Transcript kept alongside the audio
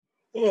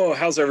Oh,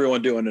 how's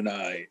everyone doing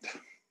tonight?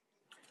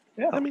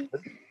 Yeah, I mean,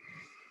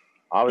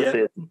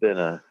 obviously it's been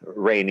a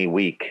rainy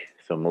week,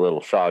 so I'm a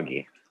little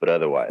soggy, but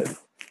otherwise.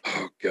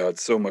 Oh God,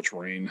 so much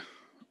rain.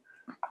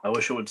 I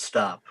wish it would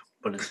stop,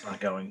 but it's not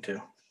going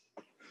to.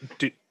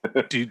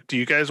 Do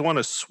you guys want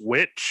to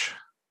switch?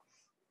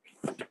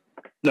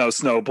 No,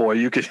 Snow Boy,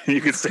 you could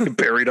stay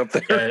buried up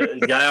there.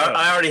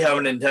 I already have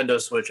a Nintendo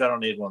Switch. I don't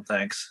need one,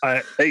 thanks.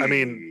 I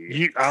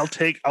mean, I'll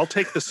take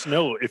the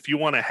snow if you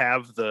want to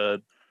have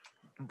the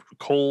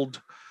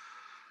cold.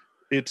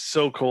 It's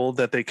so cold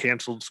that they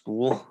canceled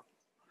school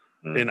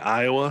in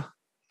Iowa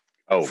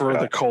for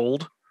the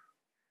cold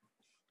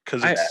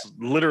because it's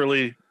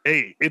literally,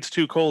 hey, it's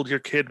too cold. Your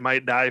kid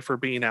might die for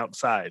being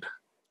outside.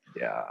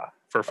 Yeah.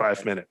 For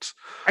 5 minutes.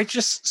 I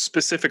just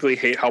specifically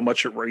hate how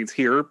much it rains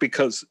here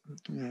because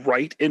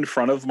right in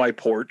front of my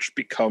porch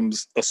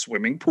becomes a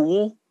swimming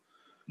pool,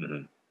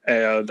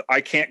 and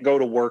I can't go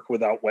to work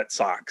without wet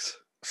socks.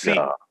 See, you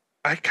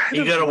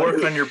got to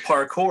work on your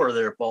parkour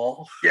there,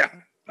 Paul. Yeah,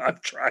 I'm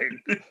trying.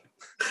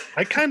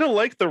 I kind of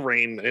like the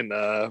rain in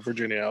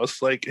Virginia. I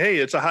was like, hey,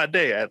 it's a hot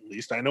day. At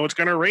least I know it's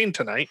going to rain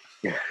tonight.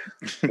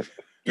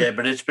 Yeah,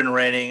 but it's been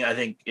raining. I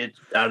think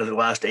out of the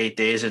last 8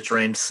 days, it's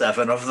rained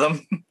 7 of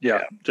them.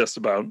 Yeah, just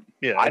about.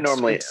 Yeah,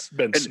 it's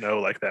been snow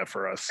like that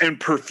for us, and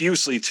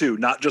profusely too.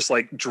 Not just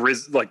like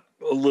like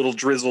a little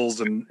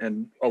drizzles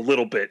and a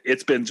little bit.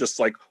 It's been just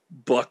like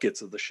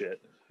buckets of the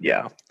shit.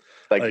 Yeah,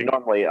 like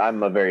normally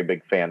I'm a very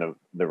big fan of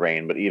the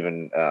rain, but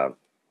even I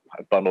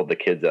bundled the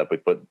kids up. We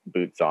put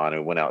boots on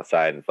and went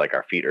outside, and it's like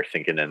our feet are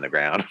sinking in the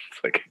ground.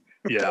 It's like,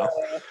 yeah,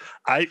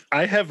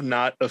 I have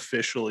not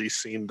officially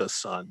seen the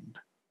sun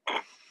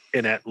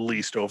in at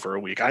least over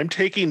a week. I'm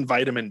taking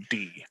vitamin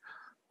D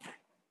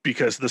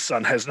because the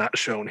sun has not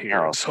shone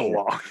here in so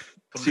long.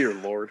 Dear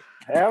Lord.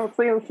 I haven't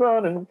seen the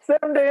sun in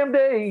 7 damn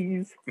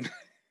days.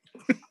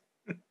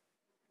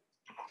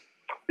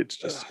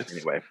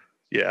 Anyway.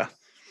 Yeah.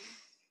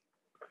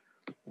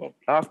 Well,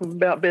 talking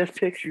about best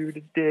picture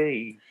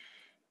today.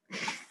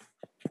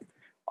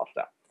 I'll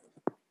stop.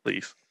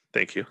 Please.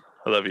 Thank you.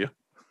 I love you.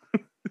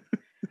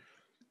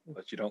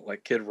 But you don't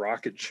like Kid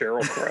Rock and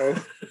Sheryl Crow?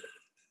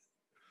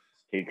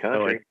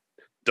 No, I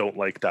don't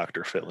like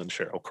Dr. Phil and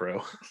Sheryl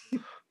Crow.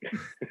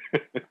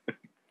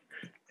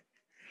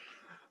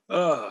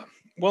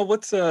 Well,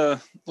 let's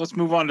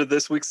move on to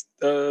this week's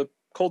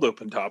cold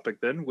open topic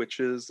then,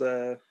 which is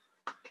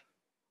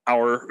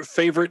our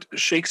favorite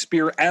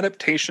Shakespeare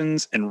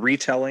adaptations and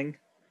retelling.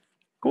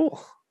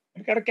 Cool.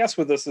 I got a guest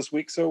with us this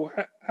week, so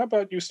how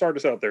about you start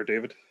us out there,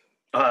 David?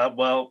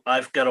 Well,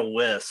 I've got a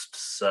list,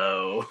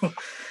 so...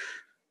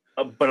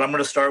 but I'm going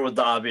to start with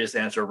the obvious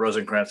answer.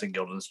 Rosencrantz and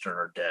Guildenstern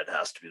are Dead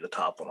has to be the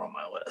top one on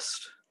my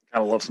list. I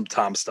love some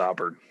Tom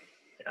Stoppard.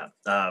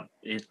 Yeah.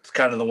 It's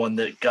kind of the one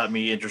that got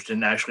me interested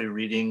in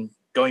actually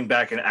going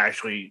back and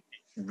actually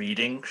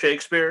reading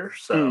Shakespeare.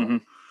 So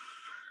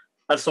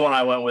that's the one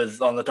I went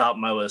with on the top of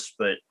my list.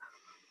 But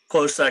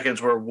close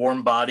seconds were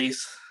Warm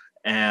Bodies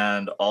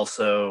and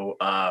also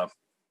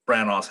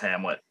Branoff's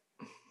Hamlet.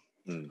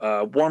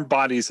 Warm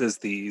Bodies is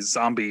the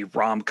zombie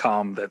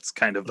rom-com that's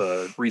kind of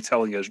a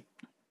retelling of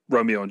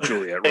Romeo and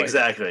Juliet, right?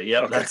 Exactly.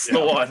 Yep, okay, that's the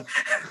one.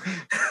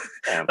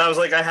 I was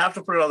like, I have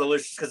to put it on the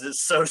list because it's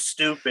so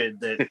stupid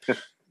that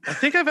I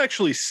think I've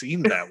actually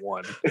seen that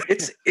one.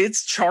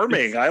 It's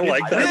charming. I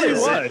like that. It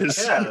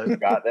was. Yeah, I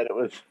forgot that it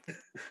was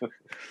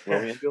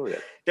Romeo and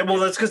Juliet. Yeah, well,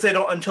 that's because they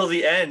don't until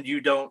the end.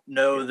 You don't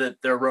know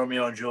that they're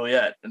Romeo and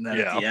Juliet, and then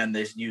at the end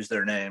they use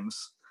their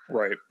names.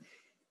 Right.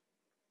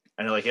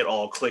 And like it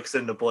all clicks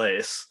into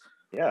place.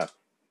 Yeah.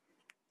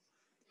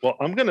 Well,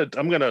 I'm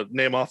gonna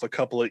name off a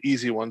couple of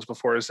easy ones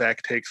before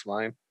Zach takes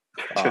mine.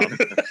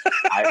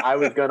 I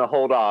was gonna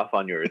hold off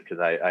on yours because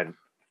I know.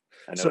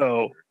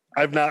 So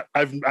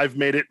I've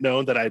made it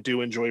known that I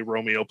do enjoy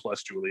Romeo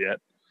plus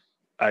Juliet.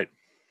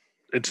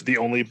 It's the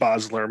only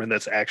Baz Luhrmann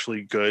that's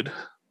actually good.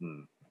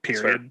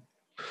 Period.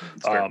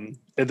 And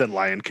then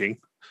Lion King.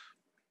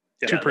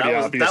 Yeah, two pretty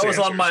obvious that was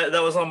answers.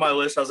 That was on my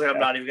list. I was like, I'm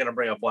not even gonna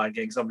bring up Lion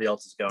King. Somebody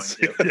else is going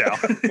to.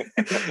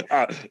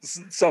 Yeah.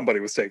 Somebody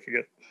was taking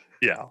it.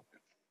 Yeah.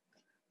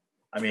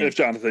 I mean, if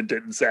Jonathan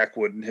didn't, Zach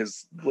would in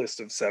his list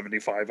of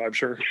 75, I'm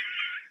sure.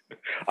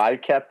 I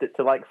kept it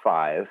to like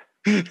 5.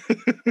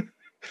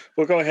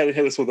 Well, go ahead and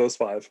hit us with those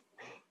 5.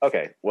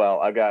 Okay. Well,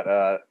 I've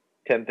got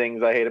 10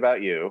 Things I Hate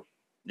About You.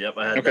 Yep,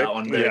 I had that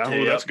one there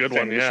too. That's a good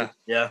one. Yeah.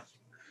 Yeah.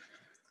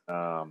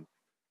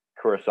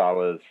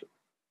 Kurosawa's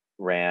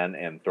Ran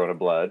and Throne of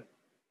Blood.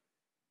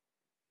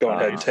 Go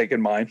ahead and take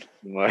in mine.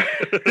 Well,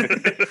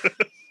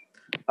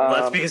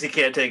 that's because he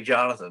can't take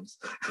Jonathan's.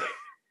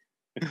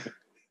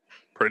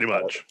 Pretty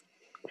much.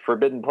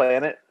 Forbidden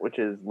Planet, which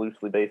is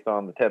loosely based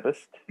on The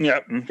Tempest. Yeah.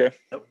 Okay.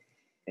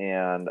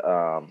 And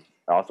I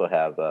also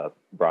have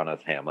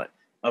Branagh's Hamlet.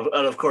 And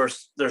of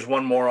course, there's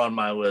one more on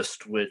my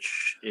list,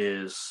 which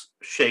is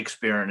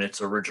Shakespeare in its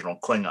original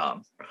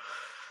Klingon.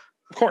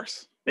 Of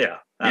course. Yeah,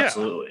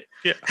 absolutely.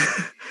 Yeah.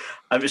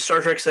 I mean,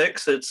 Star Trek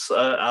 6, it's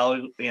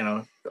all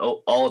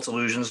its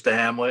allusions to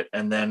Hamlet,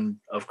 and then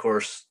of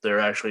course there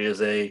actually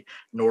is a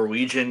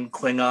Norwegian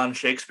Klingon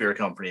Shakespeare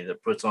company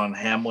that puts on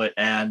Hamlet,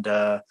 and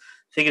I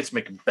think it's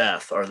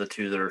Macbeth are the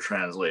two that are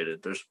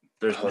translated.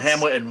 There's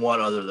Hamlet and one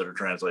other that are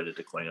translated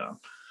to Klingon.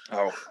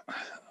 Oh,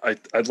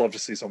 I'd love to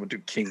see someone do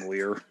King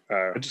Lear.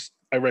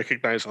 I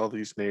recognize all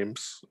these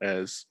names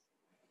as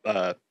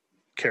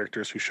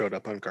characters who showed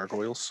up on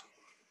Gargoyles.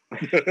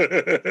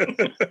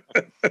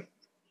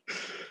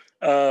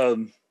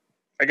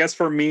 I guess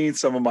for me,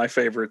 some of my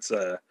favorites,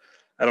 I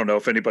don't know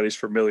if anybody's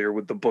familiar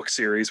with the book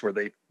series where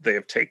they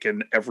have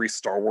taken every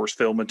Star Wars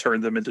film and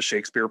turned them into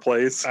Shakespeare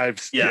plays. I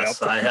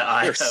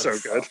They're so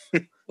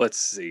good. Let's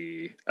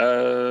see.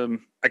 I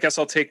guess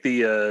I'll take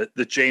the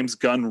James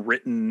Gunn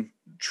written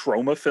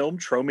Troma film,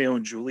 Tromeo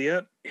and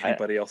Juliet.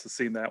 Anybody else has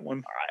seen that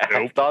one?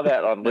 I saw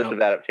that on list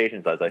of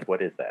adaptations. I was like,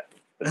 what is that?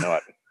 But no,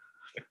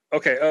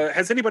 Okay.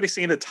 Has anybody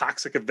seen a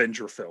Toxic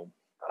Avenger film?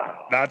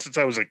 Not since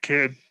I was a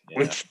kid,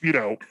 which,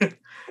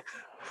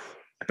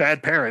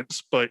 bad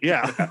parents, but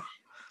yeah.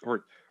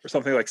 or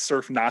something like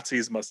Surf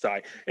Nazis Must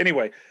Die.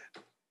 Anyway,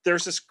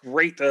 there's this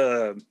great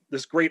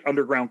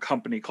underground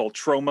company called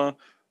Troma.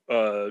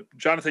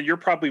 Jonathan, you're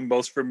probably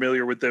most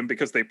familiar with them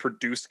because they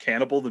produced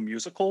Cannibal the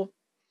Musical.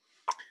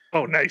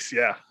 Oh, nice.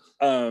 Yeah.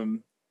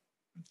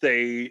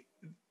 They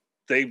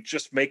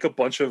just make a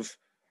bunch of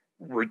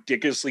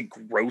ridiculously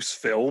gross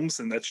films,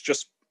 and that's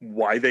just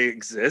why they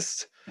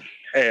exist.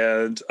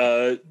 And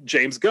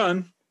James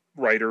Gunn,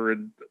 writer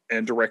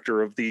and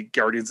director of the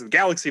Guardians of the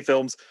Galaxy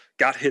films,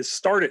 got his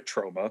start at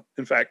Troma.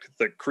 In fact,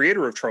 the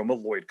creator of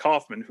Troma, Lloyd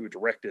Kaufman, who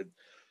directed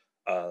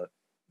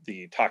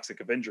the Toxic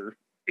Avenger,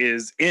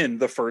 is in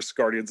the first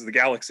Guardians of the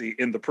Galaxy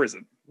in the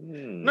prison.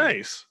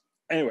 Nice.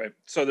 Anyway,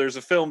 so there's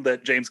a film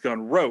that James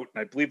Gunn wrote,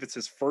 and I believe it's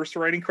his first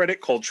writing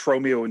credit, called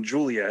Tromeo and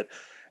Juliet.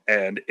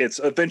 And it's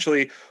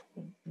eventually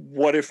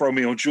What If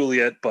Romeo and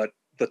Juliet, but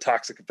the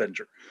Toxic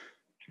Avenger.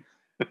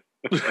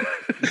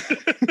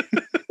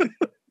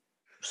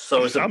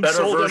 So it's a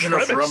better version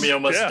of Romeo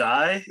Must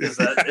Die? Is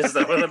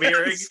that what I'm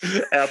hearing?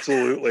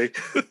 Absolutely.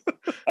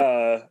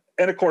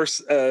 And of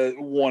course,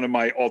 one of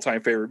my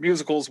all-time favorite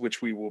musicals,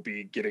 which we will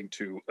be getting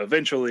to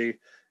eventually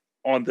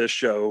on this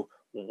show,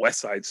 West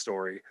Side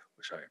Story,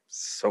 which I am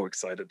so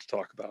excited to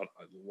talk about.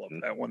 I love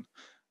that one.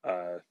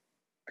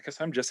 I guess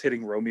I'm just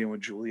hitting Romeo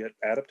and Juliet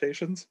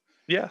adaptations.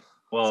 Yeah.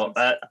 Well,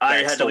 I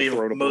had to leave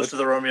most of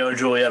the Romeo and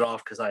Juliet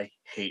off because I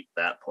hate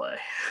that play.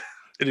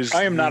 It is.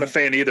 I am not a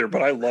fan either,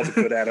 but I love a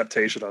good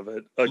adaptation of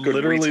it. A good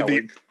literally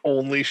retelling. The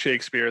only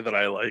Shakespeare that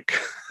I like.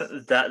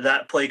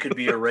 That play could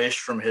be erased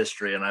from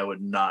history, and I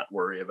would not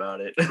worry about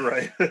it.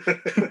 Right.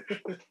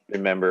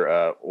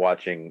 Remember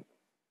watching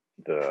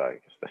the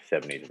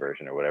 70s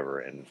version or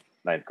whatever in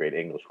 9th grade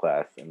English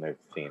class, and there's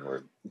a scene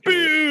where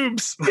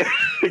boobs. Yeah,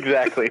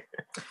 exactly.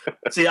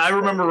 See, I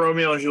remember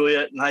Romeo and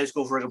Juliet in high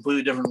school for a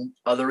completely different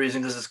other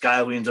reason, because this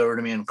guy leans over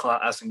to me in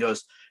class and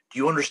goes, "Do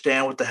you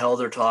understand what the hell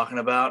they're talking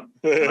about?"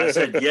 And I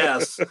said,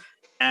 yes.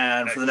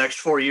 And for the next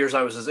 4 years,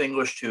 I was his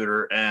English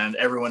tutor, and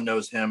everyone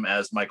knows him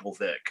as Michael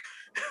Vick.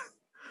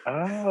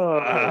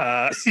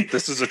 Oh,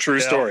 this is a true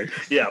story.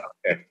 Yeah.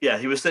 Yeah.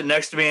 He was sitting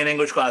next to me in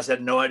English class,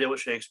 had no idea what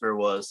Shakespeare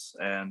was.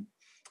 And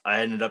I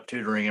ended up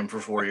tutoring him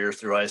for 4 years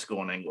through high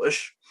school in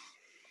English.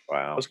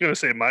 Wow. I was going to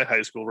say my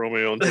high school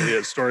Romeo and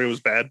Juliet story was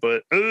bad,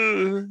 but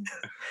and,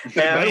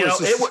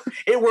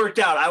 it worked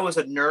out. I was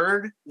a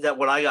nerd that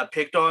when I got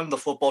picked on, the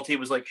football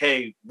team was like,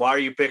 "Hey, why are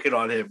you picking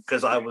on him?"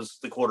 Because I was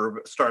the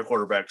star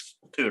quarterback's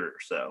tutor.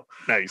 So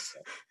nice.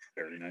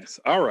 Very nice.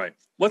 All right.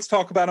 Let's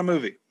talk about a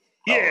movie.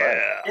 Yeah.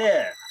 Right.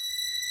 Yeah.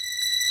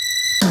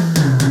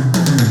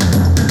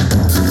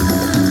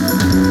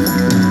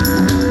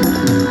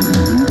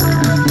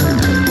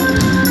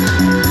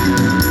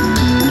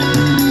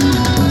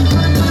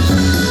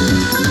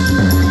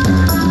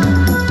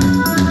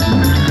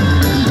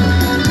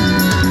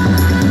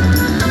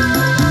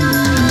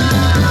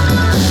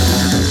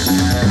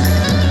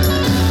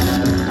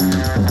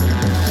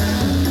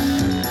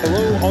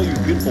 All you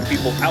beautiful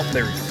people out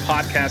there in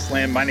podcast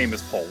land. My name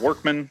is Paul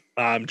Workman.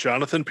 I'm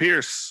Jonathan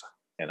Pierce.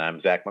 And I'm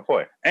Zach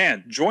McCoy.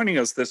 And joining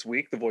us this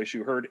week, the voice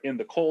you heard in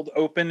the cold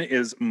open,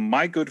 is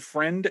my good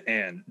friend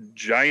and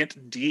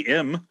giant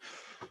DM,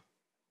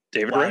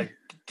 David Ray.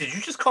 Did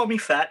you just call me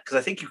fat? Because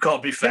I think you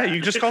called me fat. Yeah,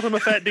 you just called him a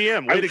fat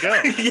DM. Way to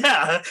go.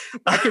 Yeah.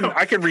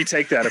 I can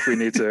retake that if we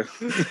need to.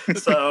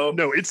 So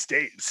no, it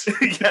stays.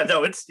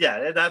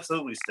 It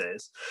absolutely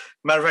stays.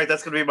 Matter of fact,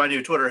 that's going to be my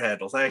new Twitter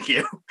handle. Thank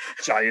you.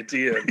 Giant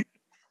DM.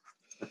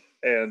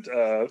 And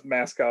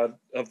mascot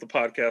of the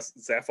podcast,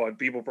 Zaphod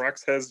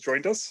Beeblebrox, has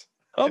joined us.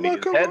 Oh, my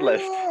God.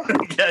 Headless.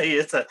 Yeah, he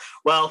is.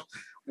 Well,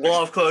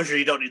 law of closure,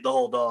 you don't need the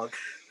whole dog.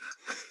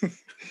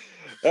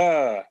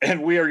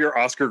 And we are your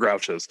Oscar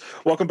Grouches.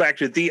 Welcome back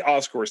to the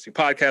Oscarsty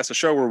Podcast, a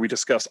show where we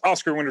discuss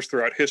Oscar winners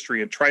throughout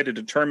history and try to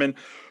determine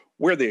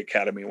where the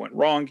Academy went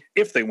wrong,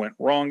 if they went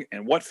wrong,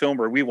 and what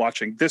film are we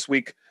watching this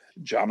week,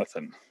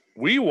 Jonathan?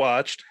 We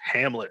watched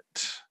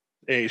Hamlet.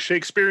 A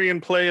Shakespearean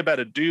play about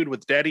a dude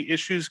with daddy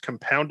issues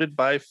compounded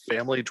by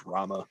family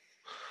drama.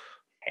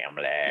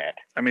 Hamlet.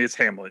 I mean, it's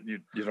Hamlet. You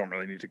don't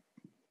really need to.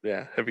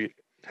 Yeah. Have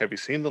you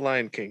seen The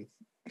Lion King?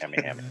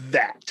 Hamlet.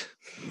 That.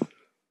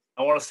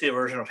 I want to see a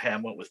version of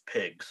Hamlet with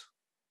pigs.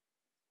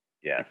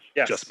 Yes.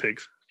 Just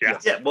pigs. Yeah.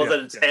 Yeah. Well,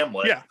 then it's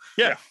Hamlet.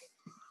 Yeah.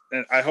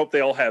 And I hope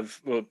they all have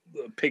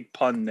pig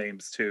pun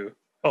names too.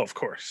 Oh, of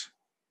course.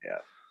 Yeah.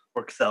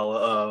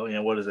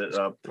 Porcella, what is it?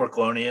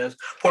 Porclonius?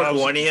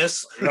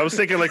 Porclonius? I was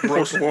thinking like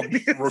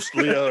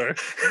Rostelia or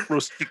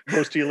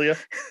Rostelia.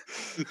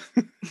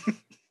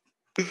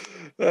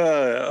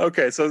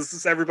 Okay, so this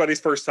is everybody's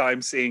first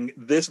time seeing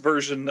this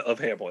version of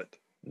Hamlet.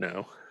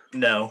 No.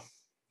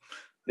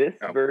 This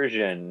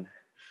version,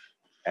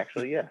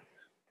 actually, yeah.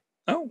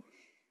 Oh.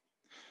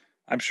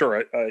 I'm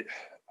sure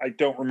I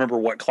don't remember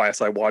what class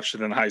I watched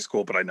it in high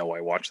school, but I know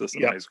I watched this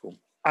in high school.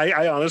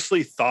 I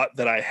honestly thought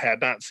that I had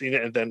not seen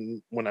it, and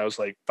then when I was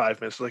like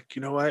 5 minutes, like,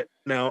 you know what?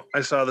 No, I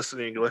saw this in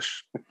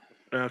English.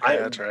 Okay,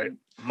 that's right.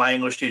 My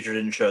English teacher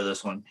didn't show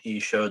this one. He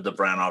showed the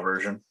Branagh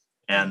version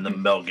and the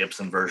Mel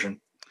Gibson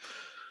version.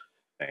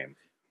 Same.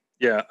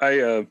 Yeah,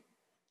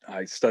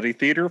 I studied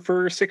theater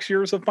for 6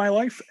 years of my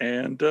life,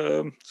 and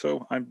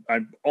so I'm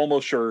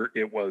almost sure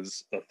it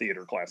was a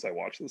theater class I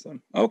watched this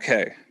in.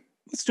 Okay,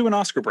 let's do an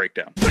Oscar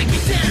breakdown. Break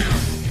it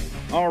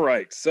down. All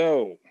right,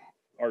 so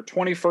our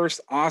 21st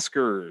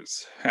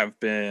Oscars have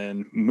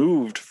been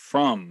moved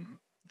from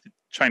the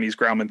Chinese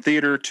Grauman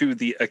Theater to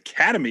the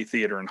Academy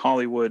Theater in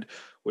Hollywood,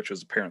 which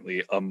was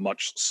apparently a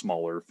much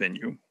smaller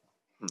venue.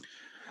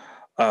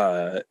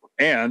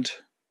 And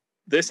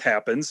this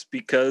happens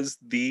because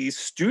the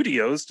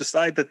studios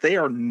decide that they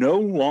are no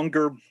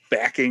longer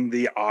backing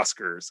the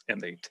Oscars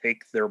and they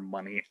take their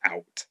money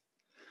out.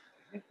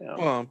 Yeah.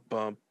 Bum,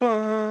 bum,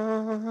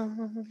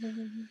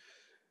 bum.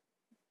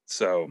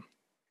 So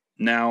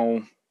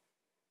now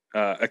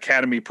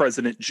Academy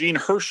President Gene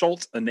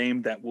Herschelt, a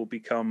name that will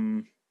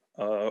become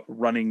a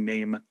running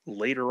name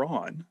later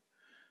on,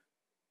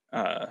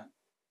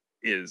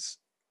 is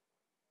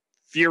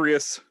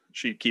furious.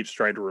 She keeps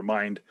trying to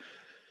remind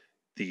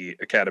the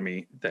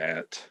Academy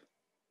that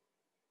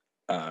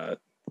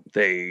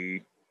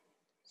they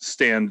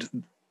stand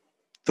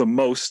the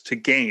most to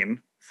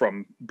gain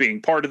from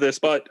being part of this,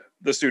 but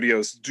the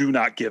studios do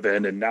not give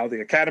in. And now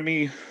the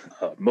Academy,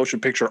 Motion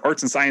Picture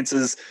Arts and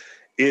Sciences,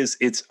 is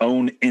its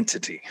own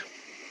entity.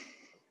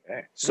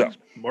 Okay. So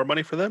More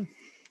money for them.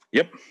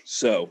 Yep.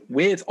 So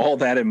with all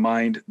that in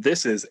mind,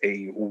 this is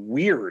a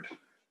weird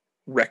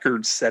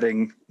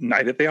record-setting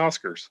night at the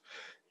Oscars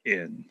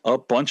in a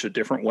bunch of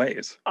different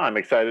ways. I'm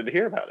excited to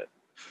hear about it.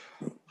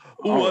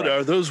 What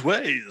are those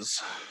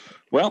ways?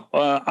 Well,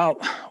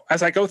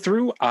 as I go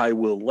through, I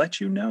will let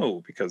you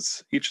know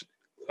because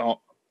a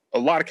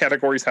lot of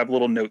categories have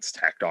little notes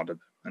tacked onto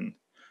them, and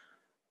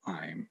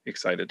I'm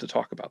excited to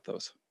talk about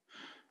those.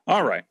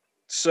 All right.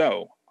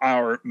 So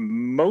our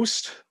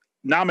most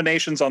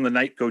nominations on the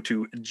night go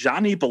to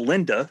Johnny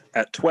Belinda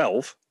at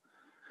 12.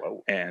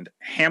 Whoa. And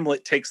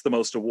Hamlet takes the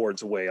most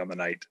awards away on the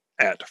night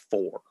at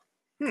 4.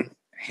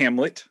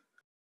 Hamlet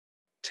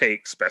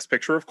takes Best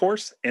Picture, of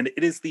course, and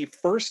it is the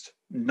first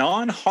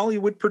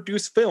non-Hollywood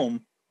produced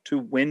film to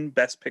win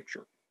Best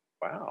Picture.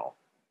 Wow.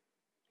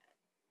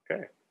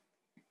 Okay.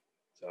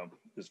 So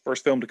this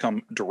first film to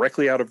come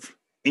directly out of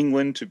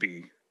England, to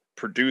be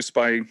produced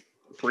by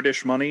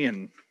British money,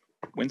 and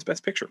wins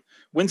Best Picture.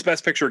 Wins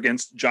Best Picture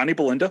against Johnny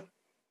Belinda,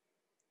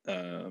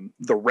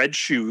 The Red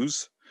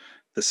Shoes,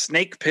 The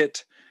Snake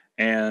Pit,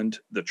 and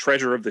The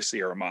Treasure of the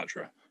Sierra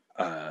Madre.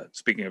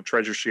 Speaking of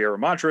Treasure Sierra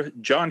Madre,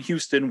 John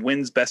Huston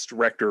wins Best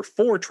Director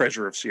for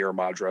Treasure of Sierra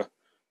Madre.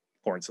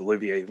 Laurence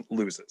Olivier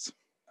loses.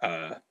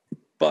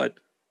 But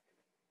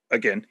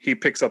again, he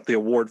picks up the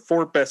award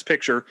for Best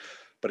Picture,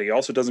 but he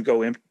also doesn't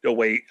go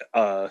away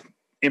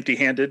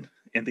empty-handed.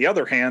 In the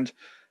other hand,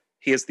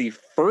 he is the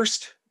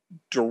first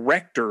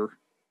director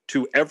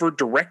to ever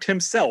direct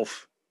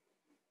himself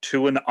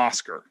to an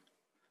Oscar.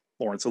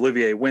 Laurence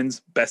Olivier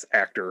wins Best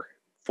Actor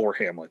for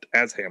Hamlet,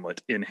 as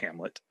Hamlet in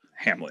Hamlet.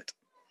 Hamlet.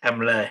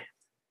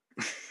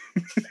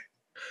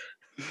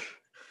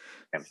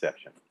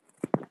 Hamception.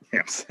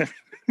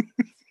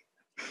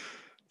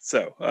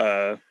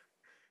 So,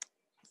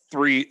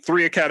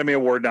 three Academy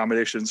Award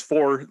nominations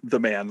for the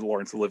man,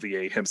 Laurence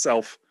Olivier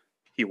himself.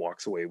 He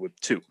walks away with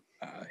 2.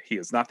 He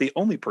is not the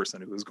only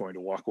person who is going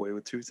to walk away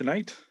with 2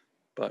 tonight,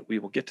 but we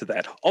will get to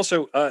that.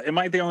 Also, am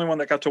I the only one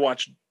that got to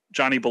watch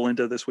Johnny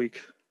Belinda this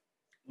week?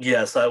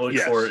 Yes, I looked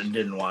for it and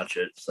didn't watch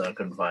it, so I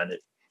couldn't find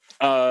it.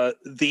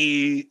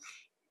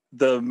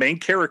 The main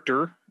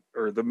character,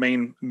 or the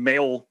main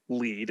male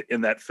lead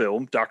in that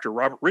film, Dr.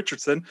 Robert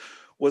Richardson,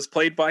 was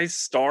played by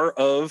star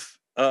of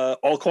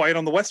All Quiet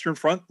on the Western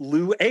Front,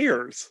 Lou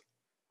Ayres.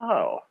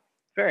 Oh,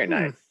 very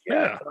nice.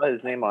 Yeah, I saw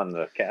his name on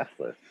the cast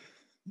list.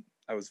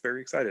 I was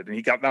very excited, and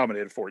he got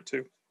nominated for it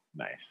too.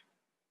 Nice.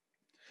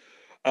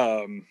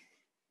 All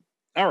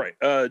right.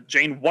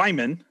 Jane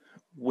Wyman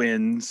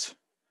wins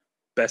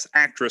Best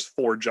Actress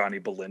for Johnny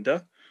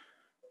Belinda.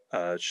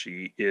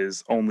 She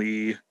is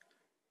only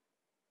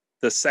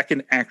the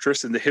second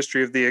actress in the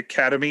history of the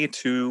Academy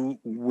to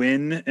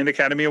win an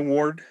Academy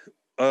Award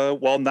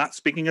while not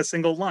speaking a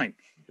single line.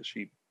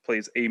 She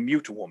plays a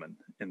mute woman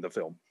in the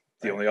film.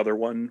 The only other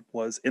one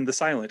was in the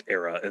silent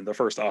era in the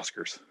first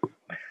Oscars.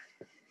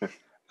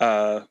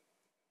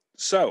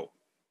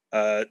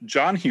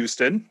 John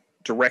Huston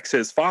directs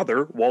his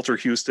father, Walter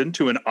Huston,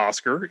 to an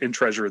Oscar in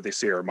Treasure of the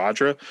Sierra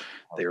Madre.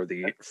 They are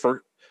the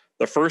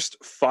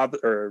first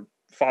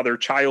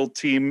father-child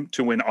team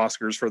to win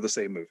Oscars for the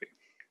same movie.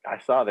 I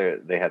saw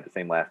they had the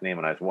same last name,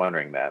 and I was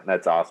wondering that.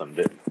 That's awesome.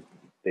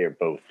 They are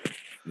both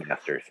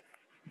masters.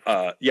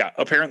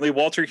 Apparently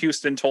Walter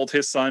Huston told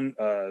his son,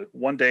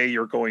 one day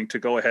you're going to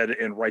go ahead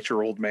and write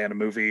your old man a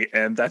movie,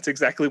 and that's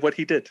exactly what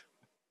he did.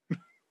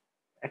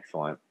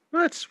 Excellent.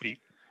 That's sweet.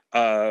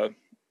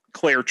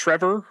 Claire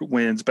Trevor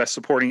wins Best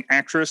Supporting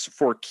Actress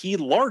for Key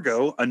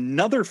Largo,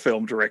 another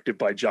film directed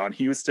by John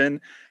Huston.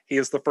 He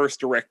is the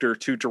first director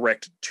to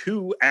direct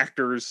 2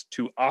 actors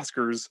to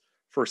Oscars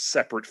for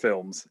separate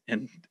films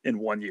in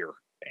 1 year.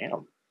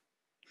 Damn.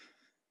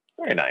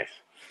 Very nice.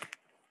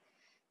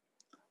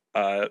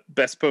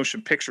 Best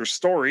Motion Picture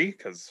Story,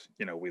 because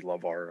we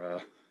love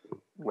our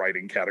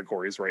writing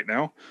categories right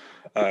now,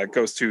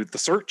 goes to The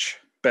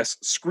Search.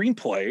 Best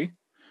Screenplay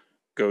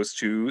goes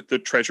to The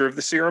Treasure of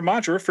the Sierra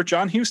Madre for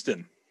John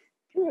Huston.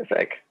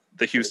 Terrific.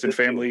 The Huston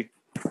family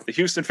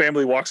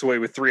walks away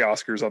with 3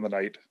 Oscars on the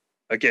night.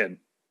 Again,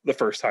 the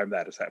first time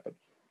that has happened.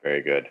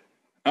 Very good.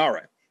 All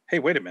right. Hey,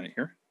 wait a minute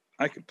here.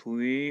 I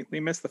completely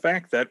missed the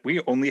fact that we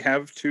only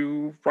have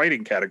 2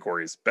 writing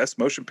categories: Best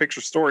Motion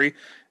Picture Story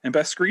and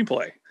Best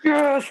Screenplay.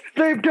 Yes,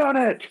 they've done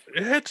it.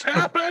 It's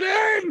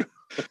happening.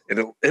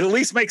 It at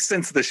least makes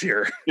sense this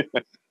year.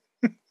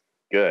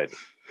 Good.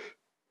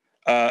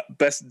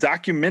 Best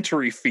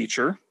Documentary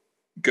Feature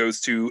goes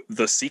to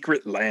The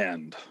Secret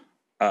Land.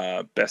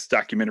 Best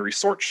Documentary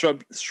Short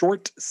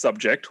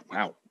Subject,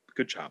 wow,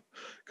 good job,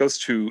 goes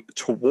to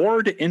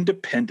Toward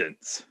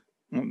Independence.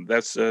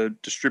 That's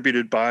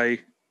distributed by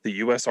the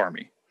U.S.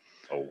 Army.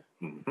 Oh.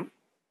 Mm-hmm.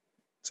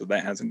 So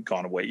that hasn't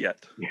gone away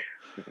yet.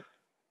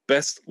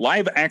 Best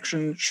Live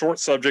Action Short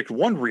Subject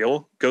 1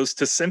 Reel goes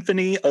to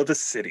Symphony of a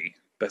City.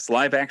 Best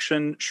Live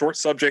Action Short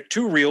Subject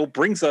 2 Reel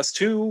brings us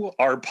to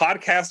our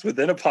podcast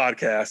within a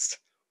podcast,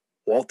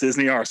 Walt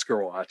Disney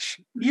Oscar Watch.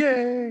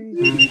 Yay!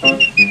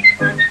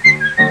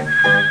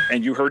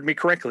 And you heard me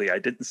correctly. I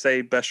didn't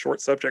say Best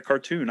Short Subject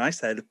Cartoon. I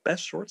said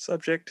Best Short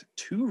Subject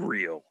 2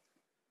 Reel.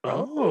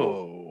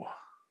 Oh.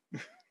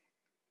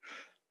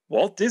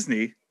 Walt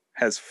Disney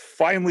has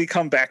finally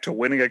come back to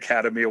winning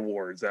Academy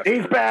Awards.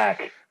 He's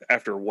back.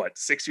 After what,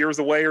 6 years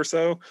away or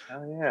so?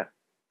 Oh,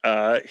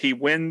 yeah. He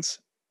wins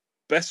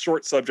Best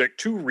Short Subject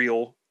 2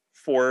 Reel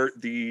for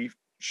the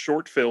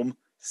short film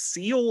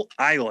Seal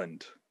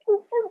Island,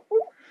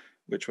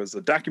 which was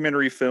a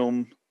documentary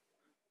film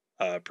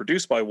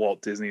produced by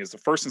Walt Disney as the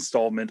first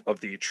installment of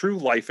the True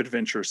Life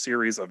Adventure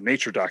series of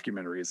nature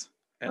documentaries.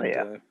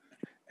 And,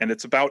 and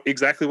it's about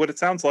exactly what it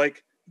sounds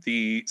like: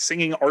 the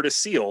singing artist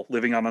Seal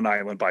living on an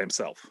island by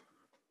himself.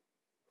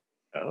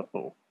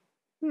 Oh.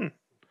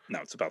 No,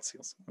 it's about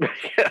seals. Wait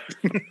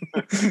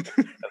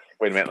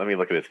a minute, let me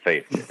look at his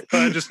face.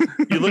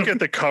 You look at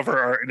the cover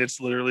art and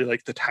it's literally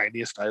like the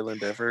tiniest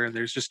island ever, and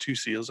there's just 2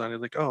 seals on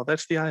it. Like, oh,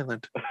 that's the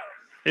island.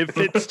 It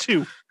fits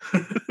 2.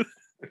 Sit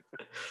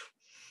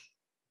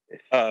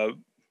there and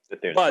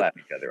slap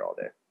each other all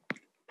day.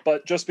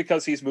 But just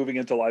because he's moving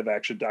into live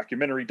action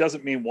documentary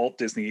doesn't mean Walt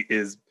Disney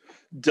is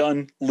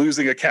done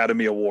losing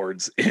Academy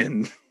Awards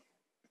in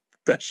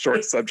Best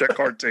Short Subject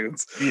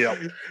Cartoons.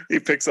 Yeah. He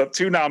picks up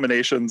 2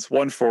 nominations,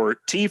 one for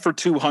T for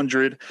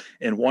 200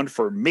 and one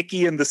for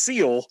Mickey and the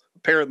Seal.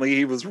 Apparently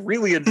he was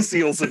really into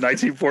seals in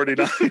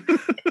 1949.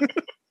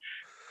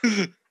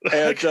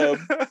 And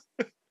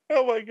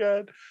oh my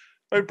God.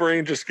 My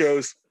brain just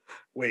goes,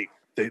 wait,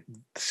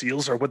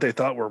 seals are what they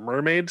thought were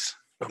mermaids?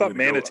 I thought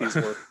manatees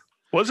were.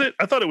 Was it?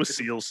 I thought it was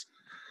seals.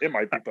 It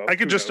might be both. I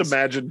could just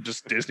imagine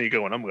just Disney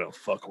going, I'm going to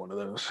fuck one of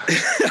those.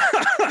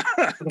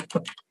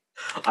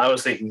 I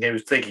was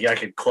thinking I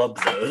could club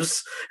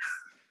those.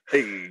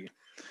 Hey.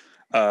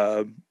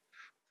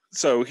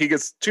 So he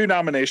gets 2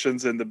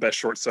 nominations in the Best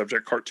Short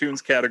Subject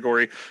Cartoons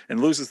category and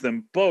loses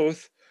them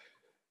both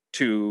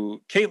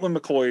to Caitlin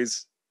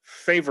McCoy's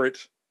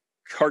favorite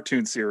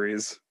cartoon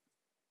series,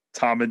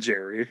 Tom and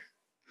Jerry.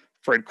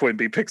 Fred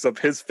Quimby picks up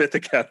his 5th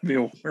Academy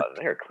Award. Oh,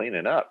 they're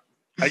cleaning up.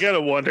 I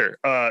gotta wonder.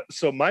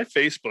 So my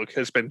Facebook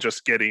has been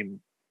just getting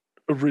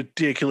a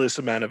ridiculous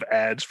amount of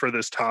ads for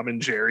this Tom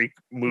and Jerry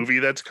movie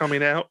that's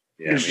coming out.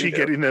 Yeah, is she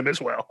getting them as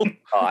well?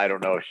 Oh, I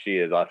don't know if she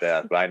is. I'll have to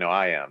ask, but I know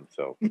I am.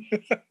 So.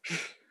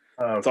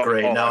 Oh,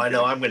 great! Now I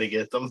know I'm going to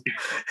get them.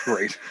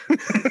 Great.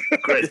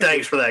 Great.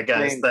 Thanks for that,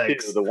 guys.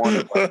 Thanks. Too, the one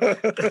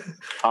with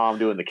Tom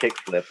doing the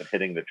kickflip and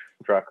hitting the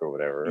truck or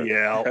whatever.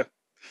 Yeah.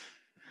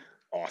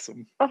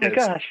 Awesome. Oh my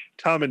gosh.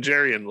 Tom and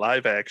Jerry in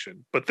live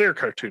action, but they're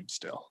cartoons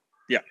still.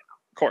 Yeah,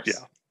 of course.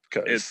 Yeah.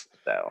 Because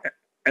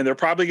and they're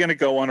probably going to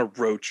go on a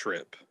road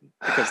trip,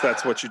 because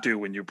that's what you do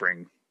when you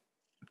bring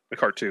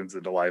cartoons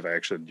into live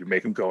action. You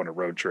make them go on a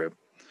road trip.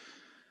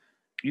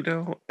 You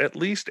know, at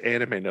least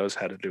anime knows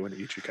how to do an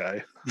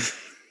ichikai.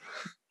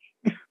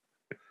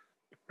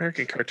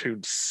 American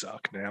cartoons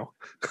suck now.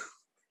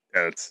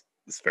 Yeah, it's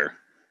fair.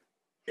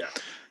 Yeah.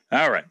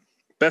 All right.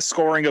 Best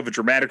scoring of a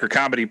dramatic or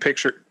comedy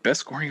picture.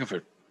 Best scoring of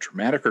a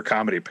dramatic or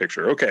comedy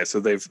picture. Okay, so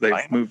they've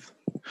moved.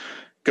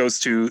 Goes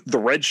to The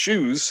Red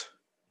Shoes,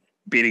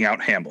 beating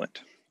out Hamlet.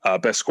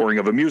 Best scoring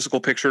of a musical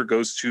picture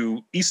goes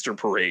to Easter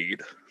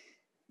Parade.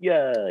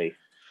 Yay.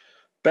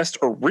 Best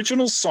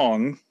original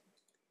song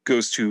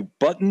goes to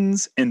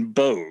Buttons and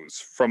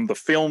Bows from the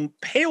film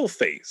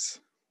Paleface.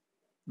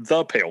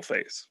 The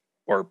Paleface.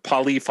 Or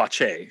Pali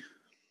Face.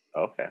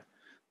 Okay.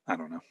 I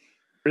don't know.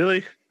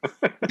 Really?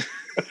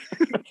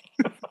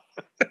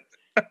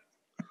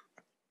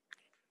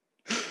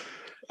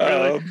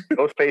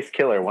 Ghostface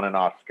Killer won an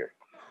Oscar.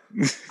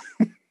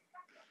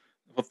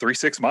 Well,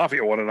 3-6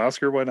 Mafia won an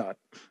Oscar. Why not?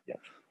 Yeah.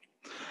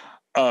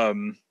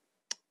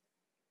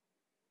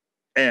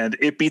 And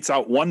it beats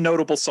out one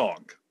notable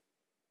song.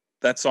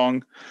 That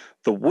song,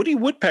 the Woody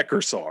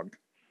Woodpecker song.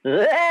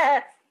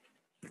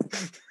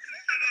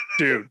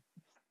 Dude,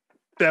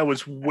 that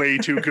was way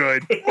too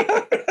good.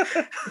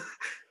 I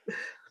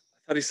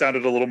thought he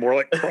sounded a little more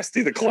like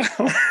Krusty the Clown.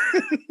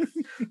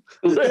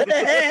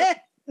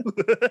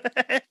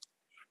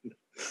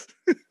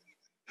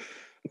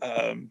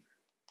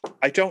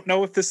 I don't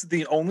know if this is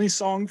the only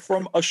song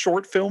from a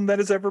short film that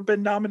has ever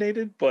been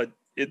nominated, but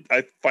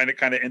I find it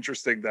kind of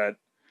interesting that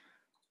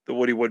the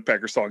Woody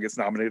Woodpecker song gets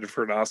nominated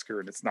for an Oscar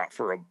and it's not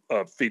for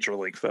a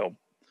feature-length film.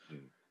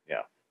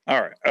 Yeah.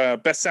 All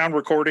right. Best sound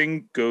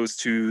recording goes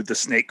to The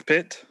Snake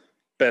Pit.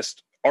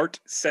 Best art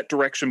set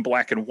direction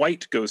black and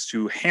white goes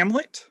to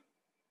Hamlet.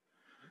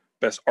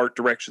 Best art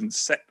direction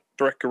set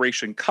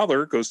decoration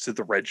color goes to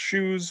The Red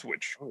Shoes,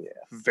 which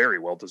very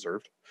well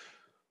deserved.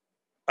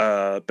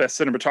 Best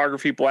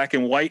cinematography black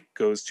and white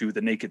goes to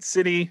The Naked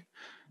City.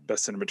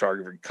 Best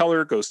cinematography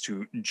color goes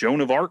to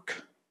Joan of Arc.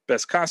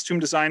 Best costume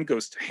design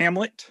goes to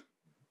Hamlet.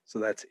 So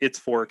that's its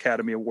 4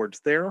 Academy Awards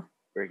there.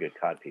 Very good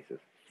cod pieces.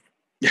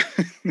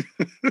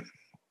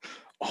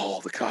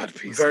 All the cod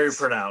pieces. Very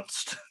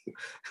pronounced.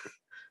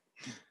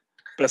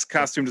 Best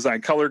costume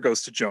design color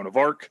goes to Joan of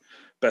Arc.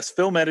 Best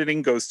film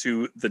editing goes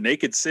to The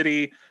Naked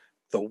City.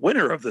 The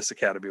winner of this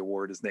Academy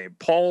Award is named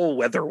Paul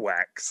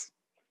Weatherwax.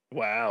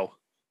 Wow.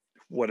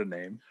 What a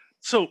name.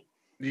 So,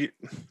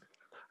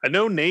 I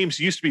know names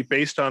used to be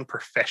based on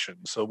profession.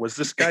 So was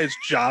this guy's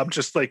job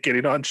just like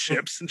getting on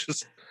ships and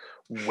just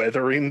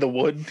weathering the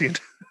wood?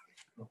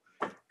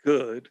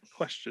 Good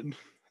question.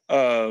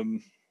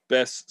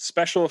 Best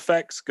special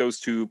effects goes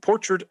to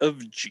Portrait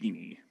of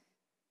Genie.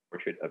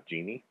 Portrait of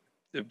Genie?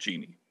 Of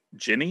Genie.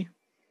 Ginny?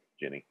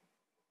 Ginny.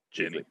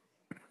 Ginny.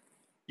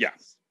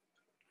 Yes.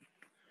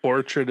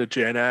 Portrait of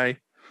Jedi.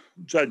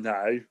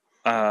 Jedi.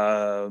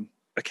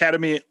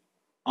 Academy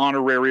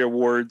Honorary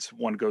Awards.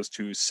 One goes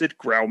to Sid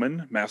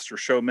Grauman, master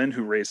showman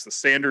who raised the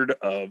standard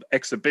of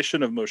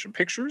exhibition of motion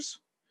pictures.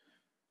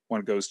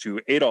 One goes to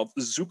Adolf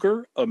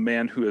Zucker, a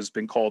man who has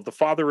been called the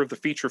father of the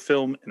feature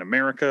film in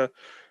America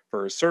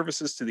for his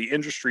services to the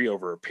industry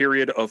over a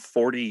period of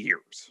 40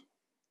 years.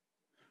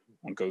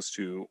 One goes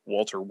to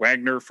Walter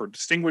Wagner for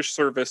distinguished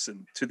service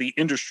to the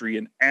industry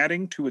in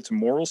adding to its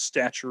moral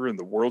stature in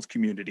the world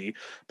community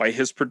by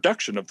his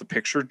production of the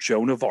picture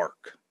Joan of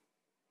Arc.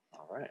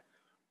 All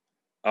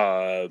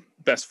right.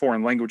 Best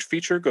foreign language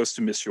feature goes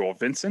to Monsieur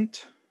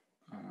Vincent,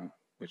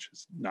 which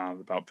is not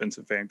about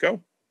Vincent van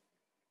Gogh.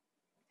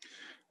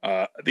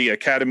 The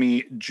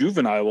Academy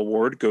Juvenile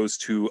Award goes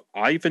to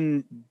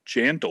Ivan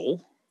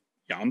Jandl,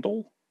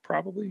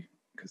 probably,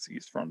 because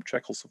he's from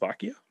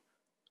Czechoslovakia.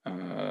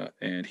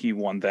 And he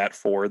won that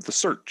for The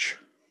Search.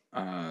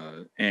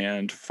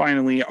 And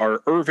finally,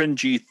 our Irvin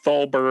G.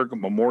 Thalberg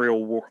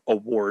Memorial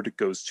Award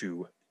goes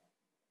to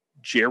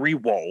Jerry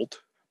Wald,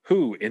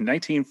 who in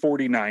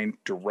 1949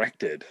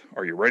 directed,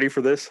 are you ready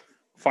for this?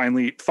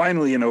 Finally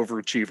an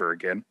overachiever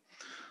again.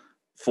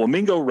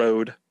 Flamingo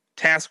Road,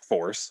 Task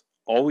Force,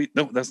 no,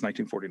 that's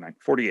 1949,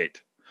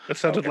 48. That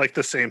sounded like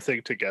the same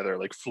thing together,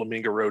 like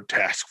Flamingo Road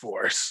Task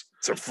Force.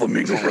 So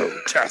Flamingo Road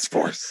Task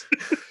Force.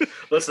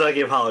 Let's not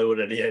give Hollywood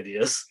any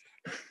ideas.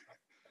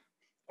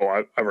 Oh,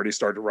 I've already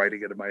started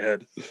writing it in my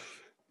head.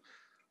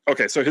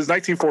 Okay, so his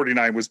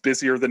 1949 was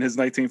busier than his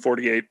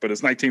 1948, but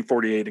his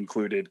 1948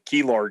 included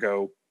Key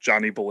Largo,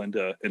 Johnny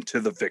Belinda, and To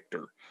the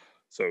Victor.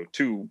 So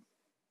 2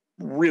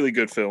 really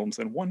good films,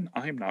 and one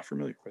I'm not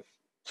familiar with.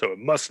 So it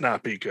must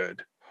not be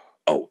good.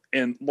 Oh,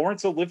 and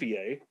Laurence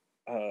Olivier,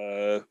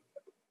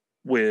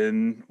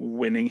 when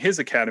winning his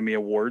Academy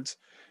Awards,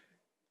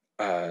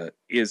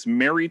 is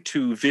married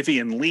to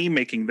Vivian Lee,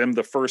 making them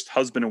the first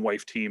husband and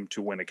wife team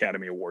to win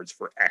Academy Awards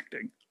for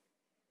acting.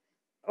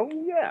 Oh,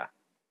 yeah.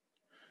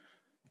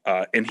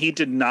 And he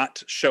did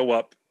not show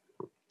up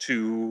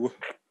to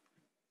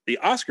the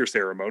Oscar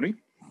ceremony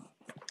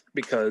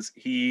because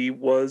he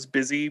was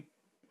busy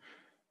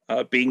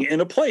being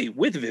in a play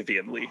with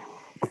Vivian Lee.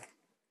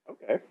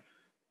 Okay.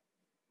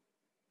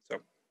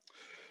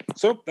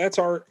 So that's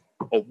our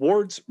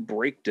awards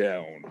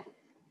breakdown.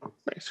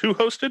 Nice. Who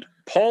hosted?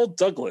 Paul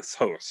Douglas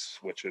hosts,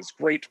 which is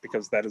great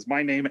because that is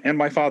my name and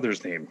my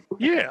father's name.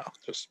 Yeah.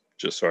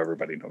 Just so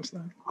everybody knows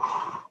that.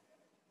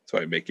 So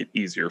I make it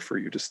easier for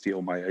you to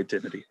steal my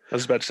identity. I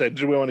was about to say,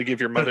 do we want to give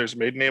your mother's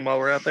maiden name while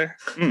we're out there?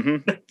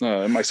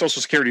 Mm-hmm. My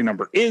social security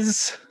number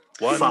is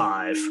 1,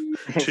 5,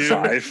 2,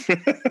 5,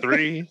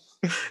 3.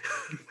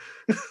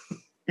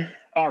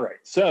 All right.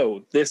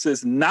 So this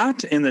is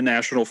not in the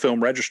National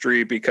Film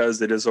Registry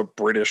because it is a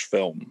British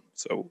film.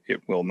 So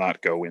it will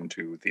not go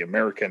into the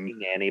American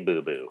Nanny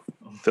Boo Boo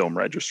Film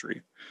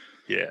Registry.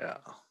 Yeah.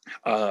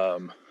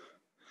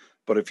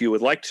 But if you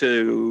would like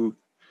to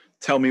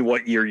tell me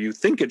what year you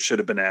think it should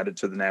have been added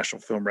to the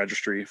National Film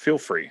Registry, feel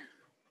free.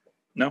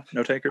 No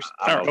takers.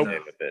 I'm okay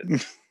with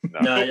it.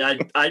 No,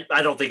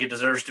 I don't think it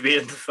deserves to be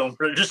in the film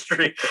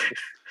registry.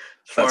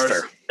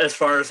 As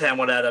far as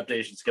Hamlet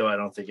adaptations go, I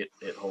don't think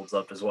it holds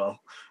up as well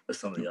as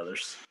some of the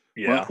others.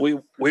 Yeah.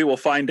 Well, we will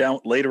find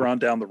out later on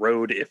down the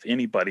road if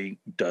anybody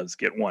does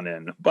get one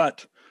in.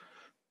 But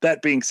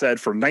that being said,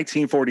 from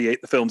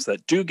 1948, the films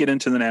that do get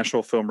into the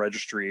National Film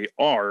Registry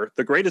are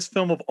The Greatest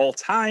Film of All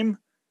Time,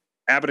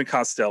 Abbott and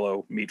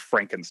Costello Meet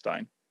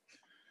Frankenstein.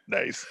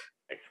 Nice.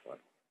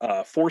 Excellent.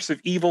 Force of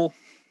Evil,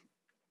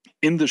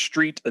 In the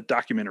Street, a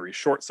documentary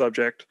short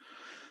subject,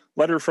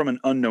 Letter from an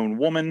Unknown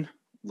Woman,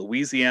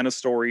 Louisiana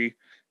Story,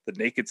 The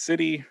Naked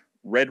City,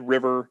 Red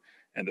River,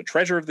 and The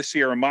Treasure of the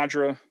Sierra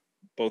Madre.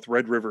 Both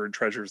Red River and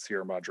Treasure of the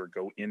Sierra Madre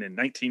go in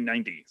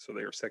 1990, so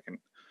they are second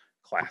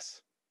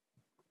class.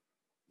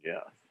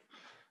 Yeah.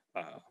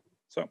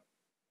 So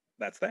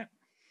that's that.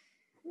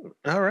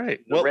 All right.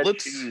 Well,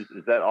 Red Shoes,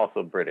 is that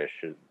also British?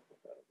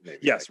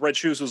 Yes, Red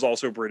Shoes was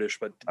also British,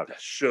 but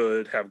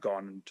should have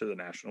gone to the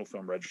National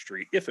Film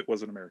Registry if it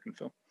was an American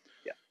film.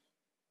 Yeah.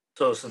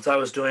 So since I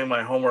was doing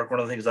my homework,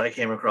 one of the things I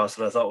came across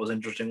that I thought was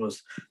interesting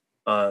was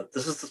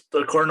this is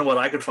according to what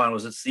I could find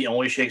was it's the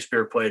only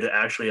Shakespeare play to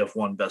actually have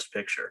won Best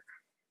Picture.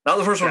 Not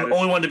the first one, the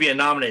only one to be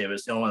nominated, but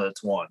it's the only one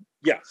that's won.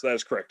 Yes, that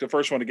is correct. The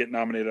first one to get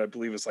nominated, I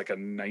believe, is like a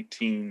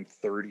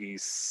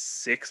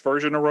 1936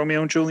 version of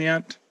Romeo and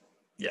Juliet.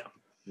 Yeah.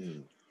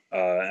 And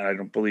I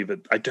don't believe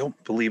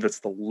it's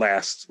the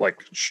last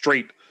like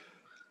straight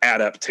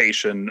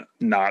adaptation,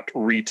 not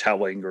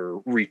retelling or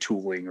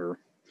retooling or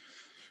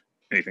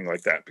anything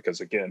like that.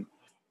 Because again,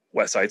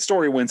 West Side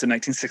Story wins in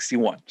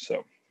 1961.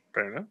 So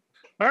fair enough.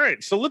 All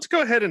right, so let's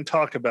go ahead and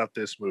talk about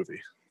this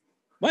movie.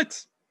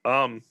 Let's.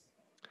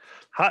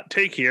 Hot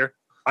take here.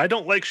 I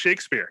don't like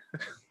Shakespeare.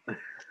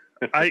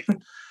 I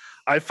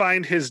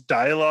find his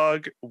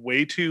dialogue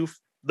way too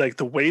like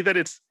the way that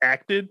it's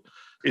acted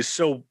is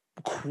so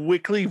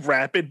quickly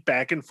rapid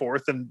back and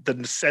forth, and the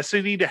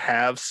necessity to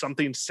have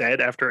something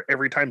said after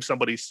every time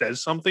somebody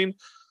says something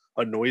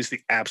annoys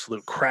the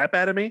absolute crap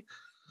out of me.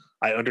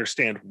 I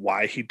understand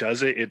why he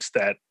does it. It's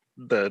that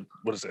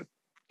what is it?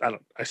 I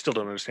still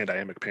don't understand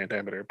iambic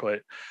pentameter,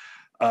 but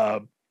I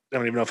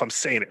don't even know if I'm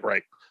saying it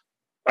right.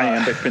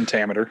 Iambic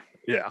pentameter.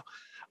 Yeah.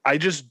 I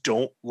just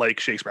don't like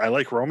Shakespeare. I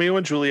like Romeo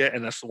and Juliet,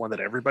 and that's the one that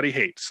everybody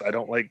hates. I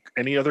don't like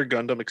any other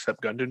Gundam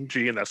except Gundam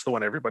G, and that's the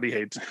one everybody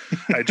hates.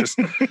 I just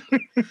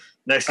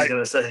next he's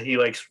gonna say he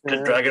likes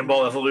Dragon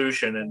Ball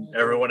Evolution, and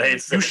everyone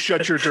hates you. it.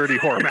 Shut your dirty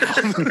whore mouth.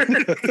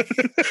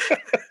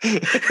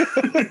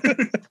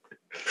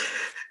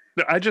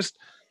 No,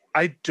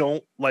 I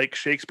don't like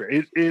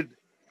Shakespeare. And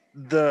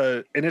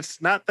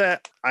it's not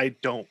that I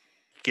don't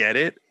get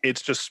it.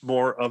 It's just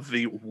more of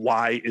the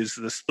why is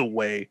this the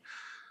way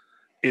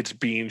it's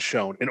being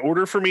shown. In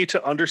order for me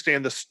to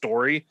understand the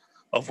story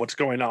of what's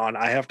going on,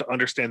 I have to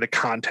understand the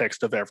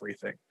context of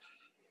everything.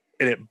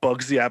 And it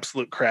bugs the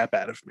absolute crap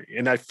out of me.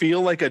 And I feel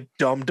like a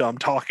dumb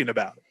talking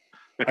about it.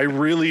 I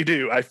really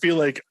do. I feel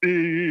like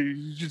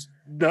you just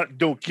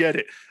don't get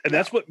it. And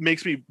that's what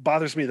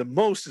bothers me the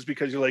most is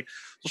because you're like,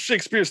 well,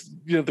 Shakespeare's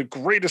the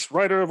greatest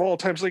writer of all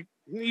time. It's like,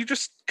 you're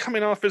just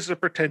coming off as a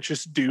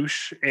pretentious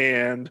douche.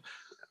 And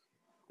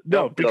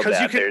no,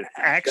 because you can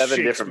act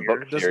 7 different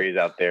book series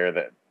out there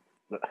that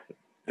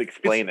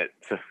explain it.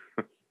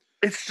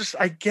 It's just,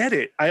 I get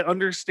it. I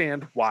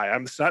understand why.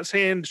 I'm not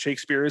saying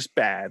Shakespeare is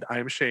bad.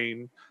 I'm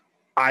saying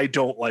I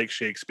don't like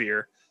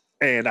Shakespeare,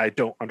 and I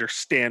don't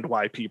understand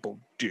why people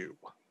do.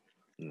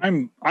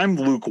 I'm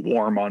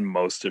lukewarm on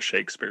most of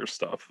Shakespeare's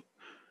stuff.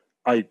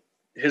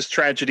 His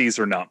tragedies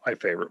are not my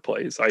favorite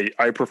plays.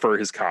 I prefer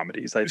his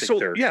comedies. I think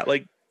they're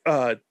like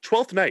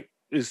Twelfth Night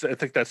is, I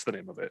think that's the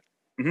name of it.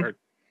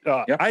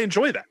 Mm-hmm. I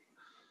enjoy that.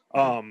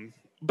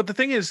 But the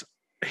thing is,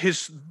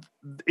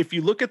 if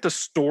you look at the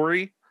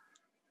story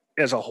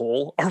as a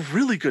whole, are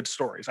really good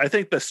stories. I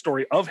think the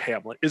story of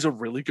Hamlet is a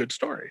really good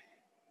story.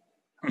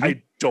 Mm-hmm.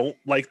 I don't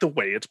like the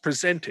way it's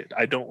presented.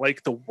 I don't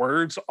like the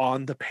words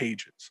on the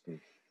pages.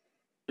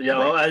 Yeah,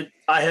 well,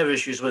 I have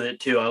issues with it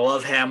too. I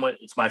love Hamlet.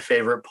 It's my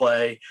favorite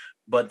play,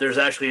 but there's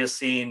actually a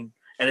scene,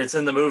 and it's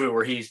in the movie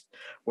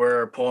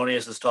where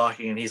Polonius is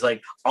talking, and he's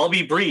like, "I'll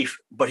be brief,"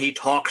 but he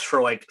talks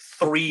for like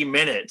 3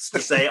 minutes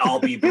to say, "I'll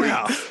be brief."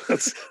 Yeah,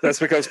 that's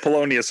because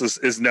Polonius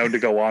is known to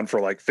go on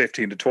for like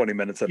 15 to 20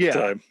 minutes at a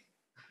time.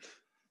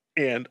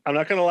 And I'm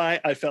not gonna lie,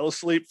 I fell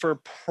asleep for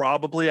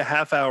probably a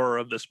half hour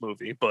of this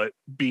movie. But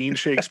being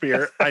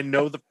Shakespeare, I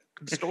know the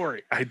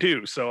story. I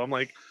do. So I'm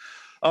like,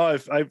 oh,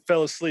 I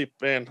fell asleep,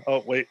 man.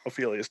 Oh wait,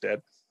 Ophelia's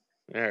dead.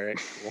 All right,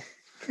 cool.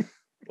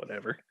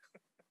 Whatever.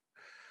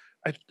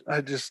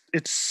 I just,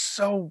 it's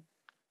so.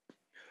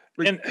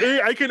 Like, And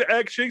hey, I can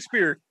act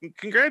Shakespeare.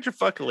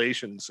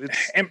 Congratulations.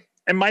 It's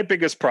and my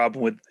biggest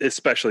problem with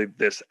especially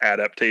this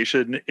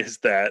adaptation is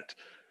that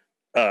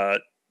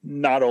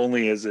not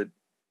only is it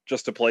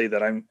just a play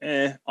that I'm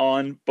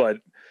on, but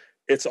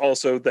it's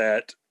also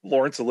that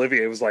Laurence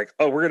Olivier was like,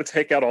 oh, we're going to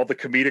take out all the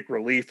comedic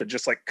relief and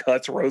just like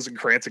cuts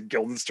Rosencrantz and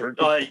Guildenstern.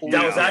 That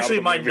was actually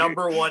my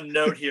number one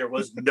note here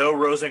was no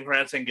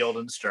Rosencrantz and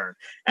Guildenstern.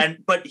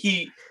 But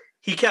he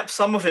kept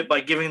some of it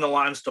by giving the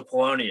lines to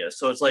Polonius.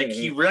 So it's like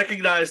he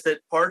recognized that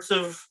parts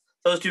of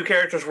those two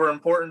characters were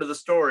important to the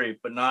story,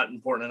 but not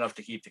important enough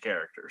to keep the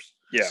characters.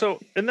 Yeah. So,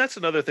 and that's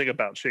another thing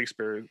about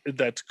Shakespeare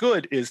that's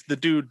good is the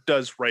dude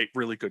does write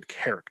really good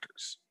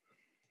characters.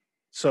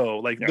 So,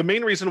 like, the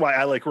main reason why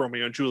I like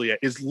Romeo and Juliet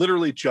is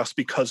literally just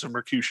because of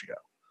Mercutio.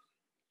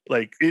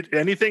 Like,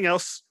 anything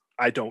else,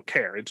 I don't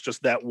care. It's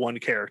just that one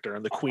character,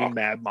 and the Queen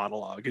Mab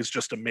monologue is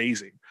just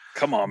amazing.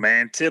 Come on,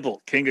 man.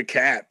 Tybalt, King of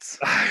Cats.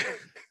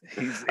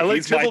 I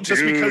like Tybalt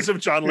just because of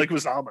John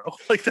Leguizamo.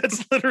 Like,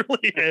 that's literally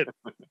it.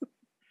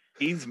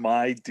 He's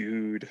my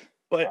dude.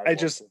 But I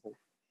just,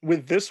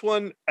 with this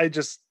one,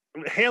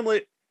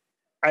 Hamlet,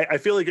 I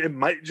feel like it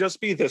might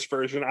just be this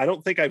version. I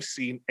don't think I've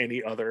seen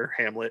any other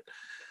Hamlet.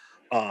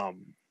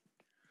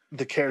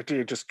 The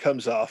character just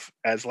comes off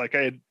as, like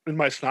I had in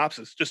my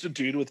synopsis, just a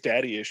dude with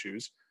daddy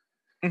issues.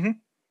 Mm-hmm.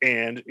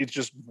 And it's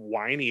just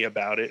whiny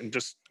about it. And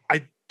just,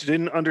 I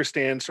didn't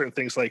understand certain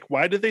things. Like,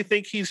 why do they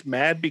think he's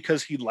mad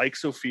because he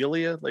likes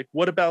Ophelia? Like,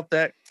 what about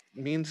that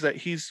means that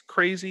he's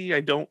crazy? I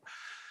don't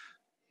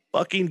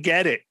fucking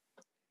get it.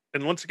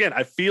 And once again,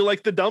 I feel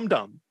like the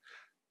dum-dum,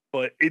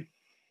 but I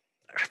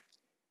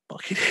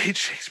fucking hate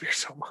Shakespeare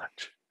so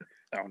much.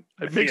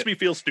 It makes me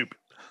feel stupid.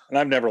 And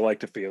I've never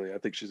liked Ophelia. I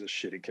think she's a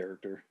shitty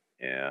character.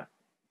 Yeah.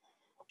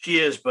 She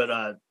is,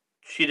 but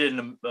she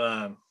didn't.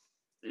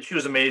 She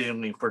was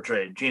amazingly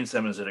portrayed. Gene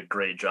Simmons did a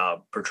great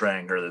job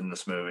portraying her in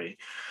this movie.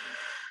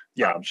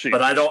 Yeah,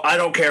 but I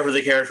don't care for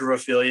the character of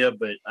Ophelia.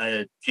 But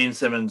Gene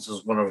Simmons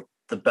is one of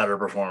the better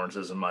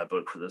performances in my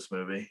book for this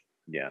movie.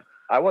 Yeah,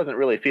 I wasn't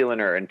really feeling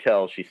her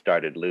until she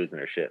started losing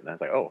her shit, and I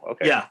was like, oh,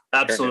 okay. Yeah,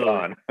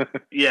 absolutely.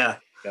 Yeah,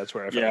 that's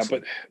where I fell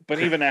asleep. But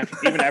even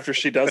after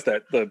she does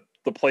that,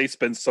 the play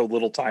spends so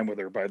little time with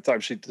her. By the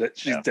time she's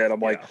dead, I'm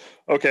like,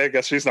 okay, I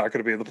guess she's not going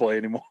to be in the play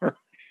anymore.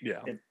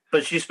 Yeah,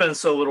 but she spends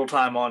so little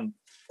time on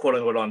quote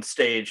unquote on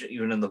stage,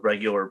 even in the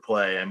regular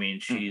play. I mean,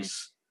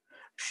 she's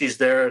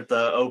there at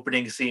the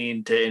opening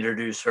scene to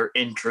introduce her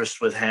interest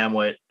with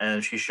Hamlet,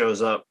 and she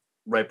shows up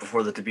right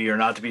before the to be or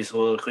not to be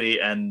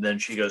soliloquy, and then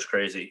she goes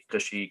crazy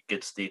because she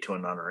gets thee to a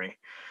nunnery.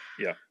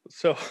 Yeah.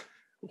 So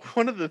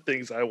one of the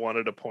things I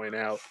wanted to point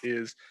out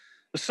is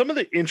some of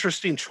the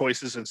interesting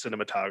choices in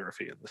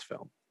cinematography in this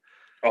film.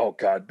 Oh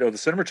God, no, the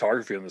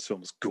cinematography in this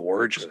film is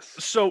gorgeous.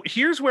 So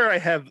here's where I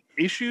have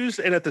issues,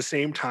 and at the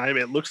same time,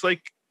 it looks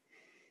like,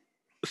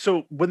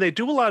 so when they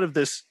do a lot of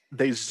this,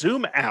 they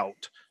zoom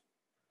out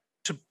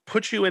to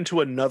put you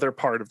into another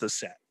part of the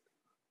set,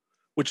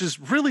 which is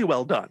really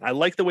well done. I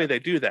like the way they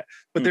do that.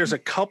 But there's a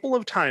couple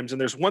of times,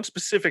 and there's one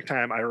specific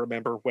time I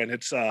remember when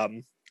it's,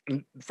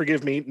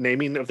 forgive me,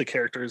 naming of the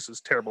characters is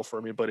terrible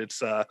for me, but it's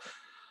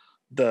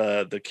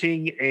the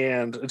king,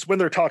 and it's when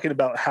they're talking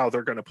about how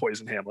they're going to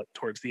poison Hamlet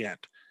towards the end.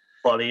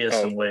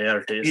 Claudius and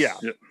Laertes. Yeah.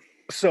 Yep.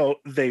 So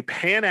they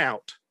pan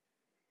out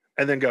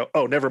and then go,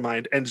 oh, never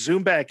mind, and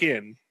zoom back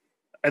in.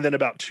 And then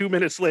about 2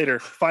 minutes later,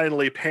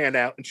 finally pan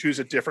out and choose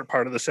a different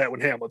part of the set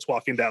when Hamlet's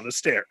walking down the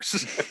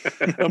stairs.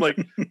 I'm like,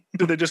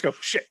 did they just go,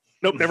 shit,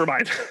 nope, never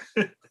mind.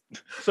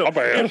 So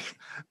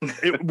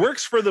it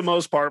works for the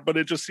most part, but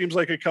it just seems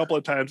like a couple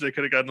of times they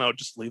could have gotten, no,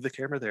 just leave the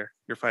camera there.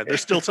 You're fine.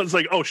 There's still sounds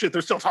like, oh shit,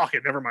 they're still talking.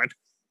 Never mind.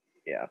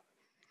 Yeah.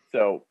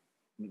 So,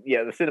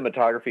 yeah, the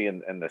cinematography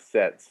and the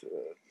sets,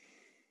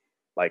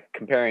 like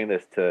comparing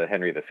this to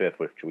Henry V,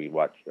 which we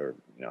watched, or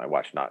I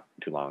watched not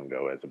too long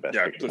ago as a best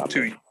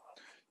picture.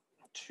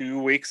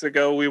 2 weeks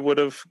ago we would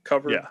have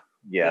covered.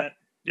 Yeah.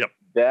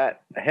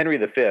 That Henry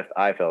V,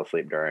 I fell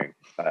asleep during.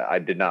 I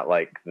did not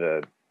like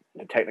the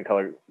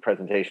Technicolor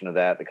presentation of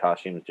that. The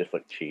costumes just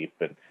looked cheap,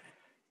 and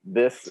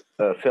this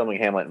filming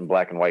Hamlet in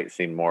black and white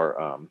seemed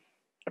more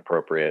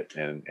appropriate,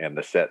 and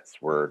the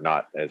sets were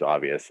not as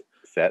obvious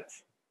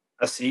sets.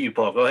 I see you,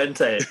 Paul. Go ahead and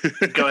say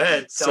it. Go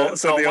ahead. Tell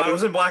why it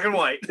was in black and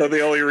white. So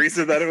the only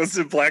reason that it was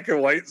in black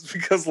and white is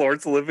because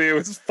Laurence Olivier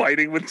was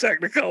fighting with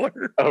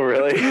Technicolor. Oh,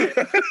 really?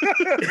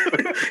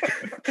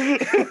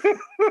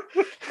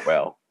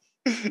 Well,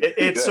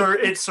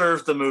 it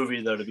served the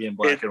movie though to be in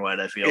black and white.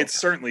 I feel it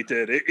certainly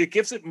did. It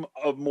gives it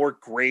a more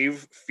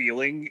grave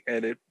feeling,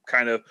 and it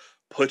kind of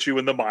put you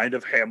in the mind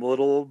of Hamlet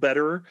a little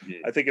better.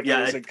 I think if it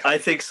was I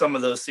think some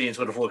of those scenes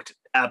would have looked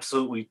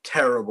absolutely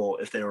terrible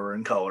if they were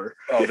in color.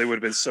 Oh, they would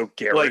have been so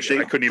garish.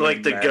 I couldn't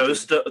even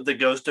imagine. The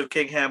ghost of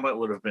King Hamlet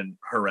would have been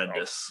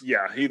horrendous.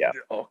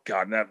 Oh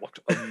god, that looked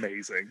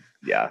amazing.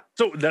 Yeah.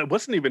 So that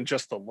wasn't even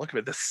just the look of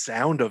it; the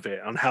sound of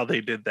it, on how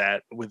they did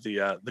that with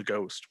the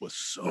ghost was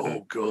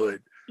so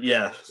good.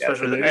 Yeah,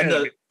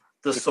 especially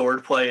the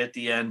sword play at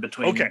the end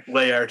between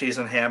Laertes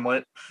and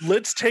Hamlet.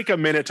 Let's take a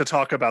minute to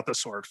talk about the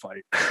sword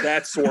fight.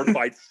 That sword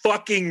fight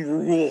fucking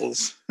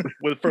rules.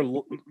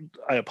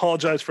 I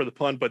apologize for the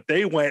pun, but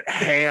they went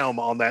ham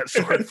on that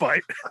sword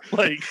fight.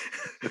 Like,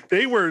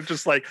 they were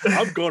just like,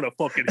 I'm gonna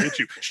fucking hit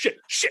you. Shit.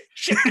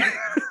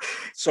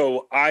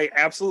 So I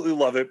absolutely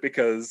love it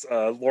because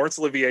Laurence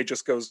Olivier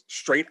just goes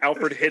straight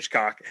Alfred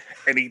Hitchcock,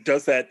 and he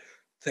does that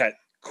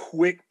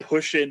quick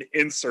push-in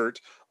insert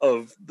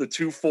of the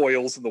two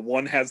foils, and the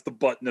one has the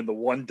button and the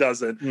one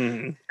doesn't.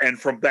 Mm-hmm. And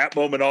from that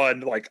moment on,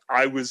 like,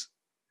 I was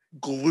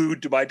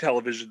glued to my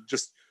television.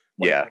 Just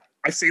like,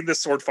 I've seen this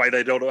sword fight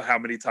I don't know how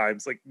many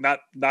times, like not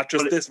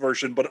just this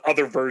version but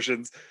other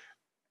versions,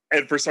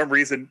 and for some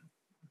reason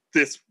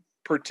this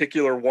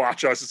particular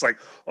watch I was just like,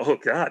 oh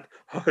god.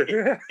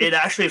 It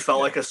actually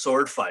felt like a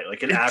sword fight,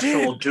 like an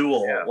actual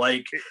duel.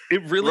 Like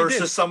it really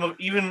versus did. some of,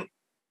 even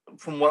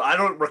from what I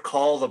don't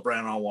recall the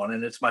Branagh one,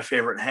 and it's my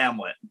favorite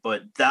Hamlet,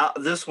 but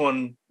this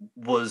one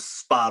was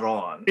spot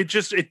on.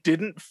 It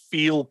didn't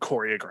feel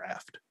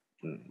choreographed.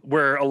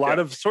 Where a lot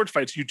of sword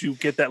fights, you do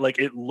get that, like,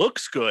 it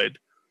looks good,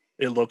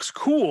 it looks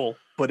cool,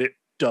 but it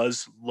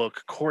does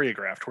look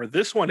choreographed. Where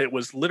this one, it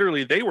was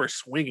literally, they were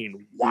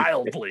swinging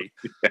wildly.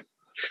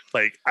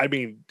 Like, I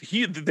mean,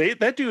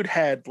 that dude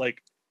had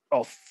like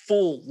a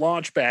full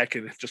launch back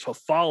and just a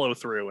follow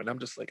through, and I'm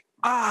just like,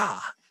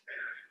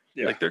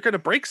 like they're gonna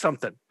break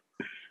something.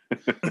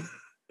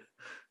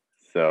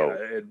 So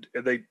and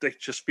they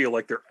just feel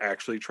like they're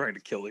actually trying to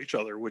kill each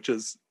other, which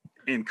is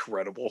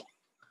incredible.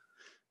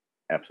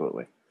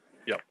 Absolutely.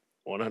 Yep,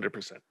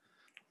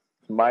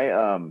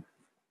 100%.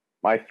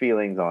 My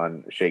feelings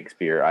on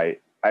Shakespeare,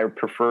 I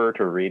prefer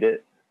to read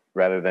it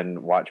rather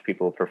than watch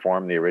people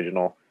perform the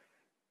original,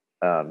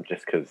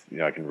 just because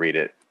I can read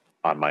it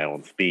on my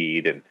own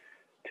speed and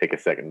take a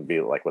second and be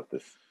like, what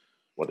does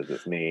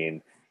this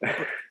mean?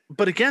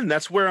 But again,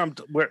 that's where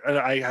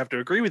I have to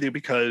agree with you,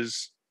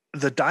 because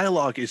the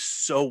dialogue is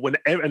so,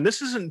 and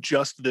this isn't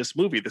just this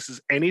movie, this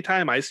is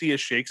anytime I see a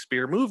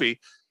Shakespeare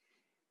movie,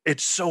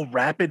 it's so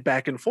rapid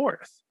back and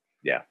forth.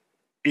 Yeah.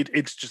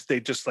 It's just, they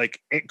just like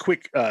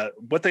quick,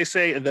 what they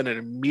say, and then an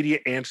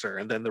immediate answer,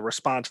 and then the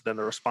response, and then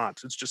the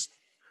response. It's just,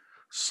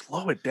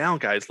 slow it down,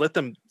 guys. Let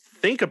them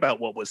think about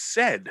what was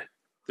said.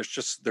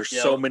 There's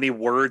so many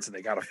words, and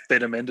they got to fit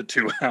them into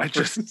 2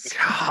 hours.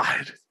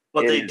 God.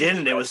 But they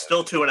didn't. It was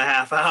still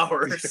 2.5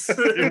 hours.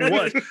 It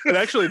was. And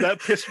actually, that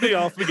pissed me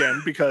off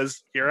again,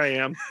 because here I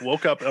am,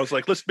 woke up, and I was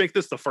like, let's make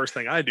this the first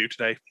thing I do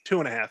today.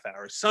 2.5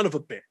 hours. Son of a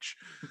bitch.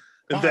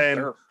 And then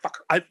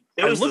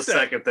it was the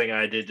second thing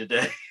I did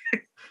today.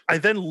 I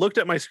then looked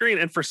at my screen,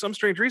 and for some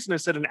strange reason, it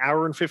said 1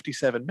 hour and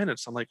 57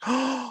 minutes. I'm like,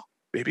 oh,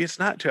 maybe it's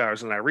not 2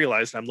 hours. And I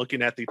realized I'm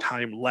looking at the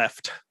time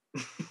left.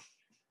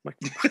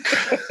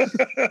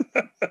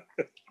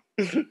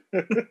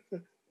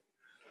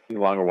 The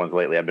longer ones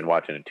lately, I've been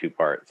watching in 2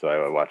 parts. So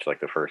I watched like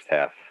the first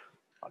half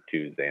on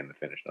Tuesday and the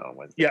finished on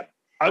Wednesday. Yeah,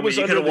 you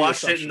could have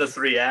watched it in the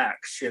 3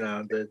 acts.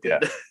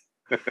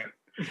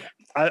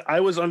 I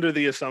was under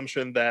the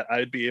assumption that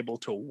I'd be able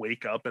to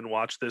wake up and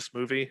watch this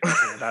movie,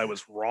 and I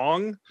was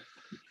wrong.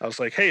 I was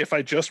like, hey, if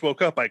I just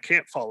woke up, I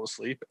can't fall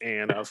asleep.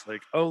 And I was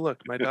like, oh,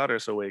 look, my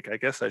daughter's awake. I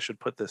guess I should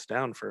put this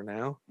down for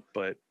now.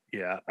 But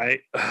yeah,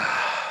 I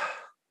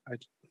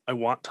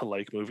want to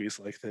like movies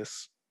like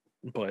this,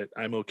 but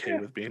I'm okay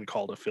with being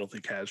called a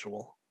filthy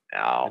casual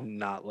and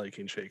not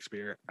liking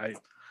Shakespeare. I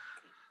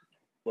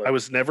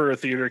was never a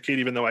theater kid,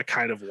 even though I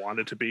kind of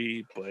wanted to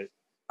be, but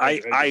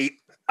I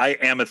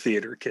am a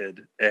theater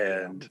kid,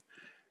 and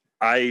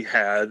I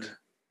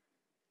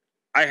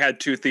had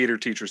 2 theater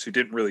teachers who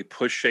didn't really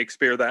push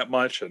Shakespeare that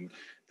much, and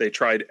they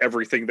tried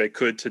everything they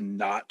could to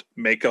not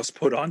make us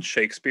put on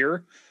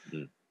Shakespeare.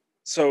 Mm.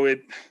 So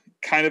it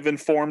kind of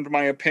informed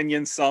my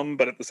opinion some,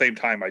 but at the same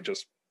time, I don't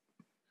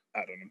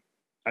know.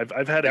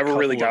 I've had never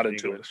really got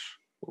into it.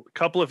 A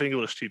couple of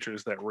English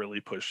teachers that really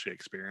push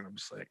Shakespeare, and I'm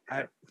just like,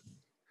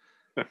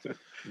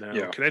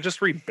 no. Can I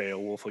just read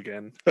Beowulf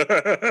again?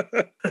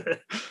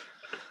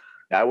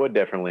 I would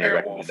definitely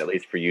recommend, at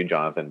least for you,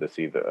 Jonathan, to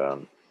see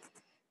the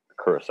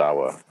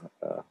Kurosawa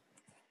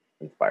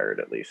inspired,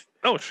 at least.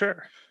 Oh,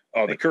 sure.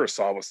 Oh, the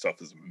Kurosawa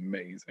stuff is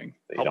amazing.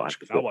 I'll watch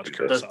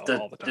Kurosawa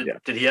all the time.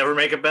 Did he ever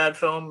make a bad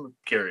film? I'm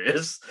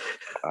curious.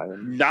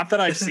 Not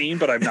that I've seen,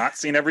 but I've not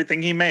seen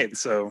everything he made.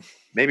 So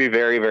maybe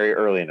very, very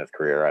early in his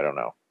career. I don't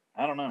know.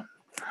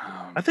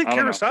 I think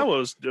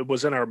Kurosawa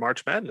was in our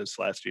March Madness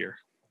last year.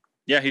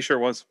 Yeah, he sure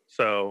was.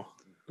 So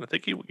I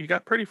think he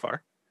got pretty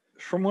far.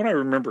 From what I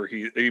remember,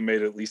 he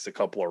made at least a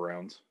couple of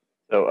rounds.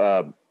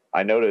 So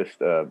I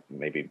noticed,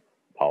 maybe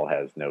Paul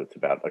has notes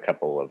about a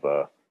couple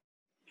of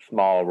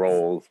small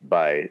roles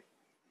by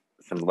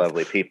some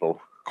lovely people.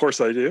 Of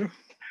course I do.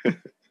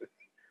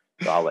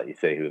 So I'll let you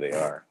say who they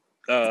are.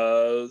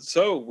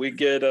 So we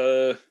get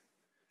a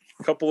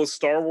couple of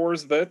Star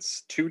Wars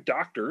vets, 2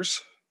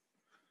 doctors.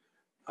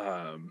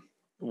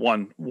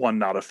 One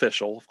not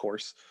official, of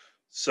course.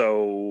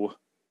 So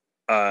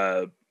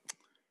the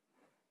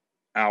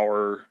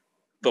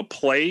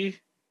play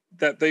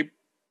that they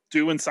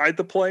do inside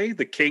the play,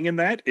 the king in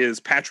that is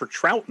Patrick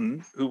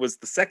Troughton, who was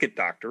the 2nd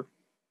Doctor.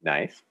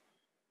 Nice.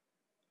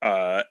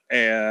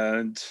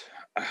 And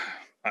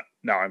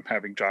now I'm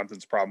having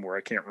Jonathan's problem where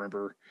I can't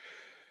remember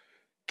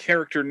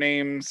character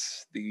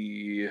names.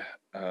 The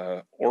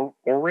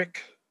Osric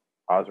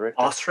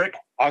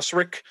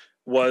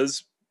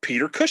was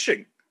Peter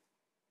Cushing,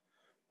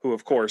 who,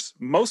 of course,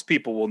 most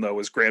people will know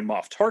as Grand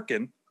Moff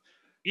Tarkin.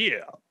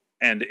 Yeah.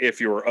 And if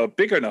you're a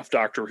big enough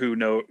Doctor Who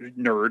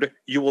nerd,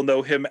 you will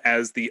know him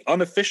as the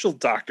unofficial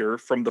Doctor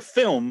from the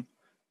film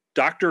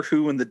Doctor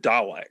Who and the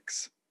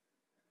Daleks,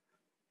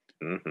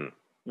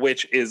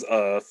 which is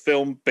a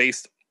film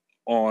based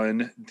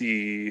on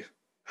the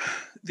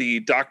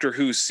Doctor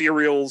Who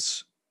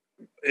serials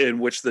in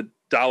which the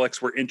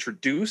Daleks were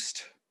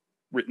introduced,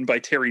 written by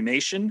Terry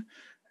Nation.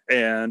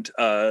 And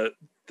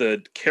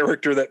the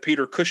character that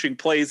Peter Cushing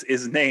plays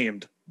is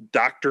named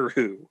Doctor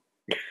Who.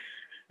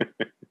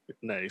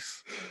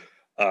 Nice.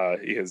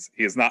 He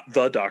is not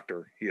the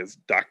Doctor. He is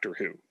Doctor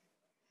Who.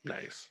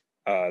 Nice.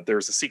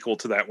 There's a sequel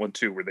to that one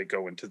too, where they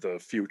go into the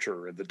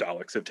future and the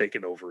Daleks have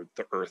taken over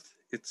the Earth.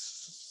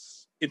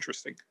 It's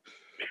interesting.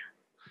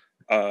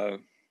 And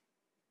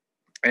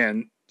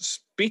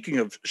speaking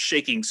of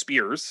shaking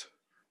spears,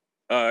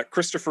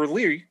 Christopher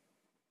Lee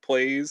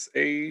plays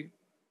a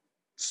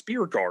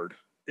spear guard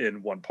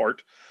in one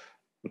part.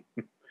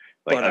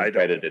 Like but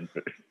uncredited.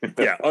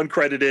 Yeah,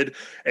 uncredited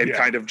and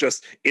kind of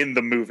just in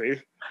the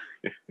movie.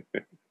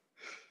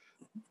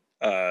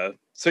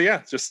 So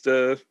yeah, just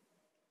a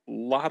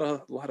lot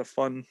of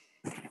fun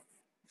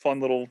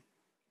little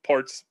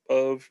parts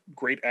of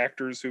great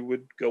actors who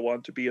would go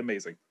on to be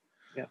amazing.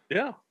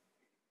 Yeah.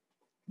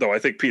 Though I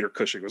think Peter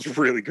Cushing was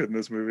really good in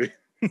this movie.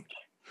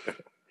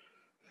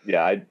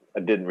 Yeah, I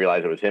didn't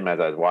realize it was him as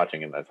I was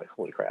watching him. I was like,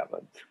 holy crap.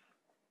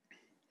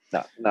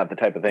 That's not the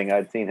type of thing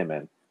I'd seen him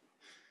in.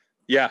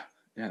 Yeah,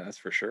 that's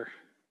for sure.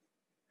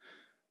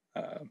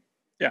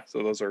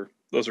 So those are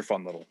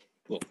fun little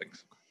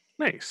things.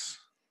 Nice.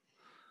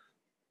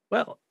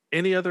 Well,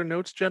 any other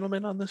notes,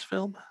 gentlemen, on this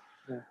film?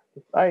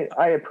 I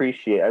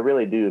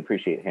really do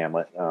appreciate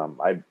Hamlet.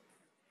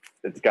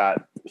 It's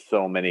got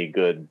so many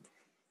good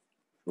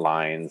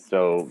lines,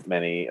 so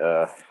many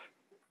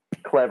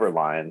clever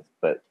lines,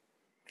 but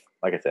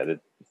like I said,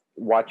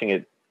 watching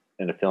it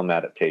in a film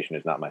adaptation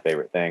is not my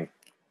favorite thing.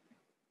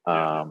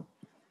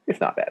 It's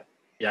not bad.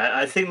 Yeah,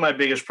 I think my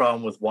biggest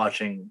problem with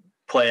watching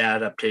play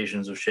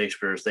adaptations of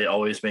Shakespeare is they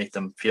always make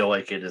them feel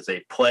like it is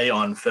a play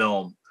on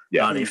film,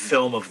 not a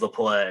film of the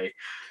play.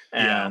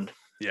 And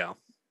yeah,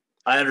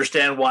 I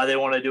understand why they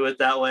want to do it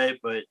that way,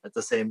 but at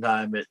the same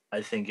time,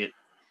 I think it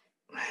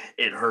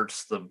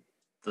hurts the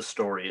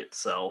story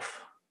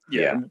itself.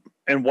 Yeah.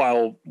 And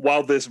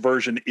while this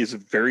version is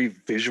very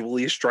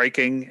visually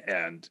striking,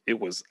 and it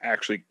was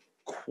actually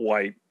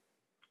quite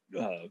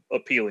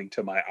appealing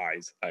to my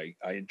eyes, I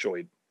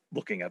enjoyed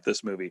looking at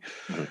this movie.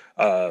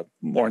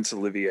 Laurence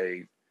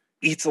Olivier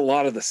eats a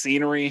lot of the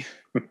scenery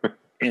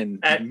and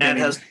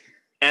has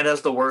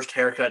the worst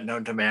haircut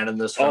known to man in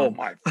this film. Oh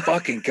my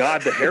fucking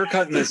god, the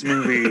haircut in this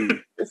movie.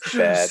 It's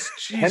bad.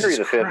 Henry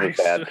V was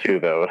bad too,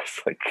 though.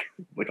 It's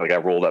looked like I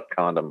rolled up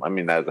condom. I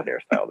mean, that was a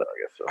hairstyle, though, I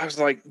guess. So. I was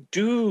like,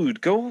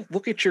 dude, go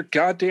look at your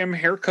goddamn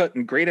haircut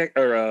in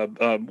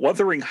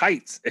Wuthering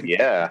Heights, and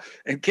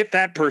get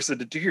that person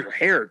to do your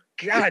hair.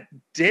 God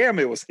damn,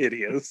 it was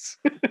hideous.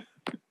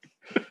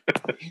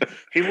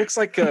 He looks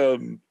like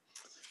when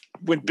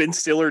Ben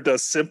Stiller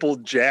does Simple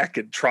Jack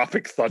in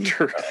Tropic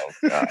Thunder. Oh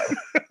god.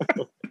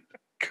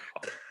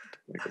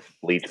 Like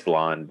bleach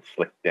blonde,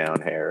 slicked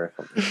down hair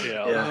or something.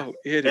 Yeah. Oh,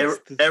 it is.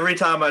 Every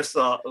time I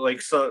saw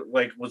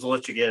was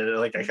watching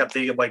it, I kept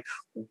thinking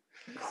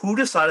who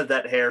decided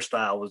that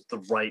hairstyle was the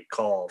right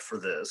call for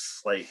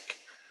this?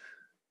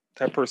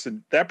 That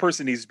person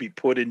needs to be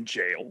put in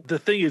jail. The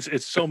thing is,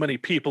 it's so many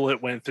people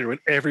it went through and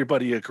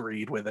everybody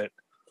agreed with it.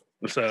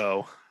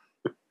 So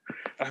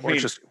I mean,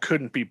 just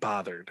couldn't be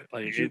bothered.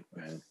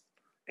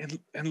 And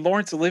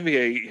Laurence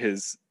Olivier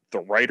is the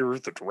writer,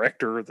 the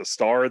director, the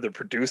star, the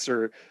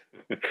producer.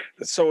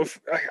 So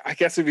I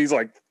guess if he's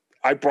like,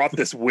 I brought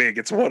this wig,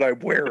 it's what I'm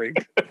wearing.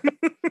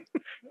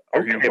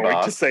 Are you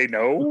going to say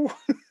no?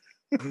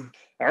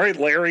 All right,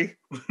 Larry.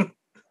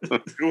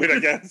 Do it, I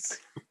guess.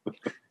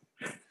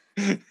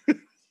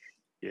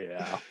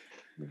 Yeah.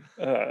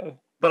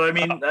 But I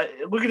mean,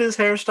 look at his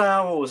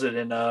hairstyle. What was it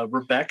in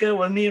Rebecca?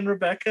 Wasn't he in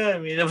Rebecca? I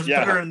mean, it was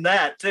better than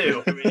that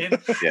too. I mean,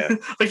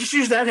 just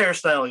use that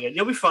hairstyle again.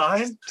 You'll be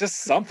fine.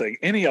 Just something.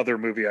 Any other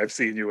movie I've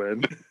seen you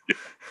in.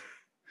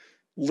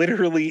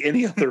 Literally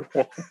any other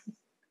one.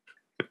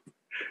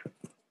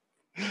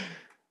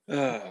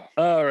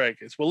 All right,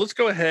 guys. Well, let's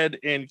go ahead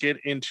and get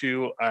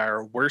into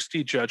our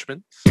worsty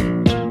judgments.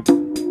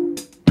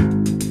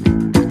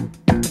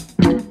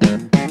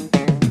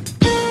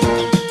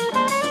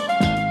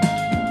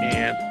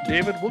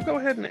 David, we'll go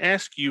ahead and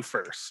ask you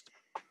first.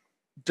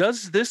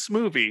 Does this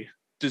movie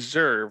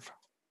deserve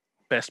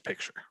Best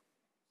Picture?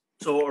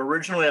 So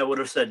originally I would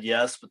have said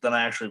yes, but then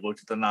I actually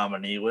looked at the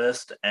nominee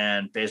list,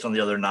 and based on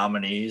the other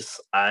nominees,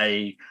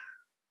 I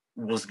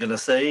was going to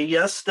say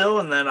yes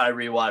still, and then I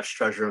rewatched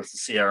Treasure of the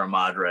Sierra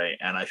Madre,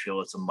 and I feel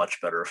it's a much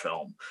better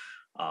film.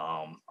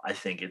 I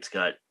think it's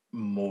got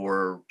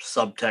more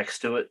subtext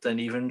to it than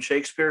even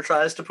Shakespeare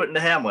tries to put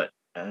into Hamlet,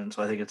 and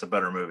so I think it's a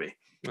better movie.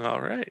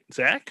 All right.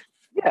 Zach?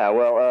 Yeah,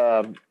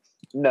 well,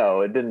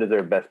 no, it didn't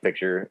deserve Best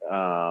Picture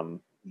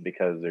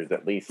because there's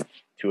at least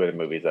two other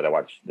movies that I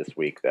watched this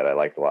week that I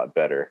liked a lot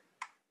better,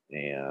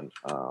 and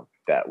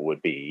that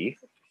would be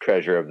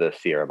Treasure of the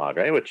Sierra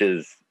Madre, which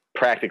is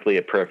practically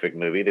a perfect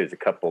movie. There's a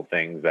couple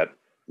things that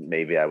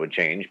maybe I would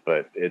change,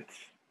 but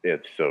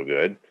it's so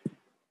good.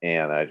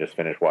 And I just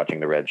finished watching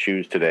The Red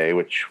Shoes today,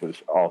 which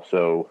was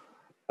also,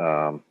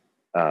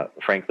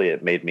 frankly,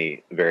 it made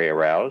me very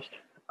aroused.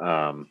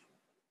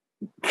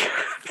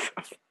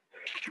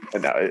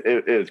 No,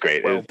 it was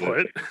great. Well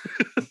put.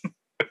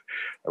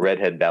 A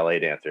redhead ballet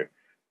dancer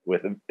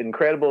with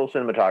incredible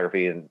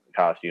cinematography and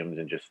costumes,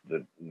 and just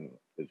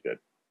it's good.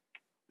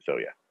 So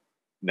yeah,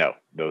 no,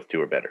 those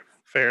two are better.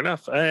 Fair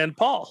enough. And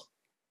Paul,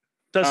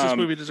 does this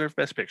movie deserve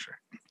Best Picture?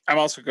 I'm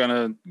also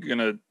gonna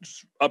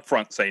just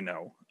upfront say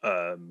no.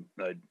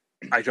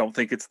 I don't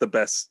think it's the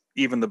best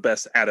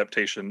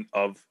adaptation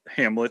of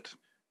Hamlet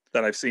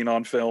that I've seen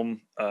on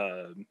film.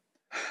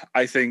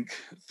 I think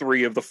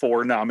 3 of the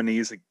 4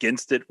 nominees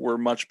against it were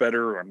much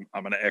better. I'm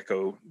going to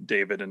echo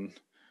David and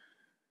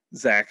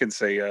Zach and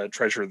say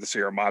Treasure of the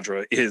Sierra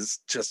Madre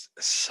is just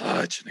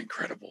such an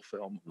incredible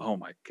film. Oh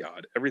my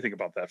God. Everything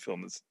about that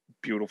film is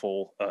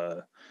beautiful.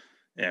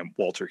 And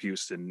Walter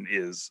Houston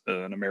is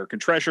an American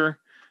treasure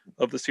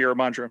of the Sierra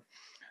Madre.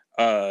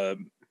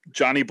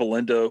 Johnny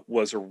Belinda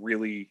was a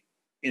really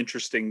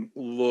interesting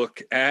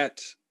look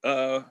at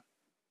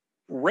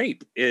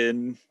rape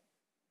in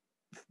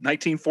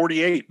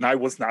 1948, and I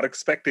was not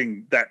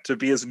expecting that to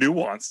be as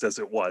nuanced as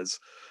it was.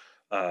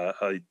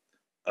 A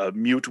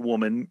mute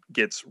woman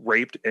gets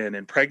raped and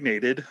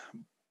impregnated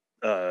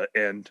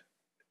and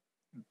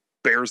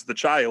bears the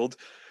child,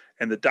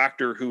 and the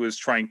doctor who is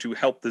trying to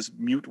help this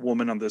mute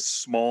woman on this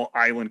small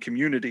island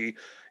community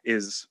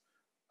is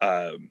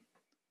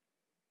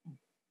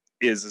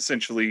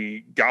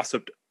essentially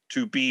gossiped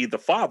to be the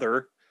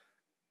father,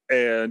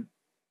 and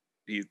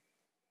he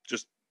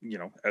just,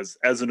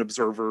 as an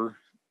observer,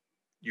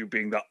 you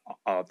being the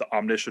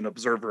omniscient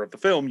observer of the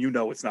film,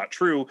 it's not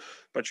true,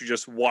 but you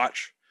just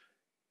watch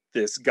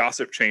this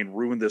gossip chain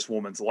ruin this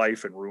woman's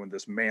life and ruin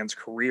this man's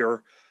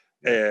career.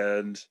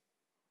 And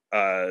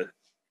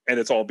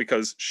it's all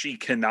because she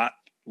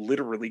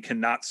literally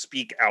cannot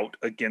speak out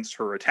against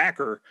her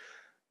attacker.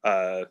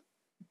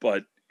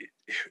 But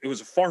it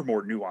was a far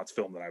more nuanced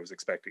film than I was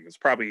expecting. It was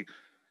probably,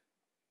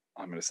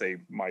 I'm going to say,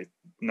 my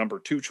number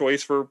 2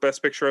 choice for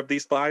Best Picture of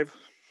these 5.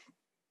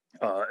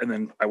 And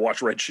then I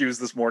watched Red Shoes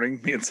this morning.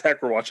 Me and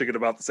Zach were watching it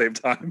about the same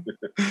time.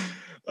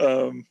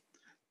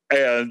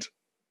 And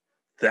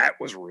that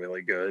was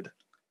really good.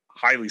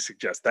 Highly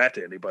suggest that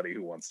to anybody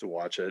who wants to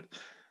watch it.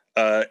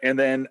 And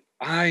then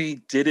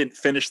I didn't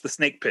finish The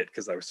Snake Pit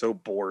because I was so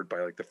bored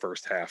by the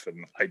first half.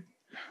 And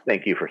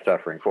thank you for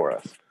suffering for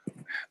us.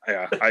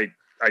 Yeah,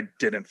 I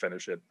didn't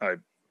finish it. I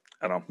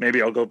don't know.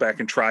 Maybe I'll go back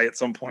and try at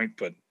some point,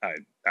 but I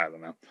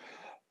don't know.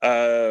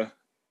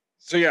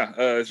 So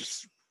yeah,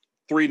 just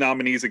 3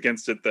 nominees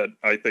against it that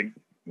I think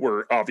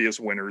were obvious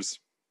winners.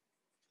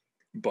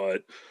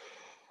 But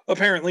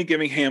apparently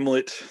giving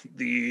Hamlet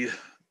the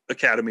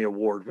Academy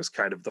Award was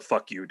kind of the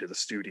fuck you to the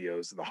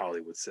studios and the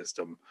Hollywood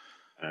system.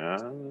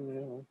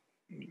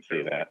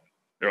 See that.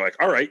 They're like,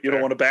 all right, you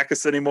don't want to back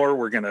us anymore.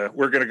 We're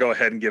gonna go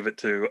ahead and give it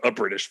to a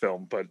British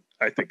film. But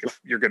I think if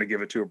you're gonna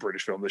give it to a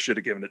British film, they should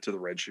have given it to The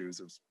Red Shoes.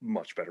 It was a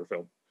much better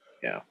film.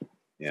 Yeah.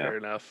 Fair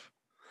enough.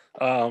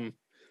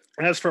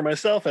 As for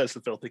myself, as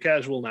the filthy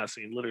casual, not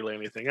seeing literally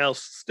anything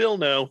else, still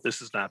no,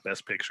 this is not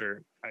Best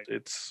Picture.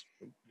 It's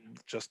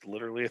just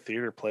literally a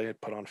theater play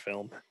put on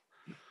film.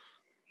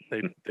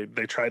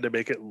 They tried to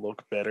make it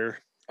look better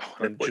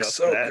than just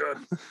so that.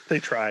 Good. They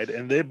tried,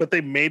 but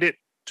they made it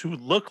to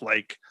look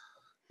like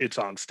it's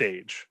on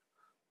stage.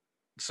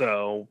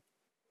 So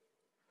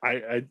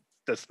I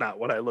that's not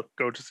what I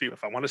go to see.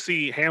 If I want to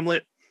see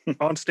Hamlet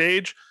on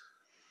stage,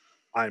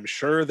 I'm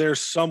sure there's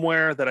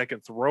somewhere that I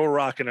can throw a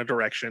rock in a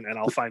direction and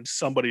I'll find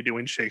somebody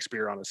doing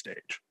Shakespeare on a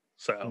stage.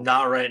 So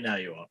not right now,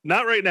 you won't.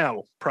 Not right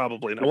now,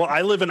 probably. Well,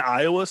 I live in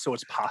Iowa, so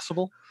it's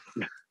possible.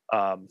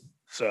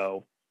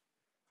 So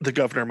the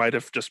governor might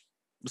have just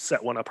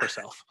set one up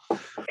herself.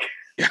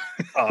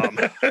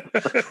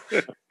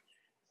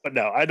 But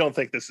no, I don't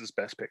think this is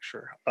Best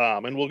Picture.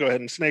 And we'll go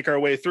ahead and snake our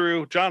way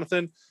through.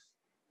 Jonathan,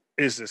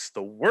 is this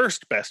the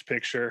worst Best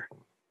Picture?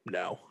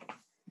 No,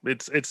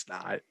 it's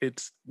not.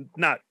 It's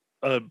not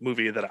a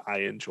movie that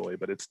I enjoy,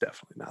 but it's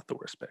definitely not the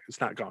worst pick. It's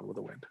not Gone with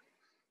the Wind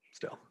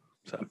still.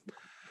 So,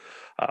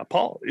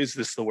 Paul, is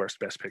this the worst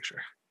Best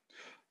Picture?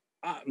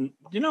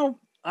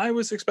 I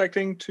was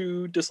expecting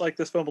to dislike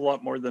this film a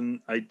lot more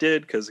than I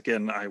did because,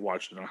 again, I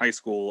watched it in high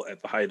school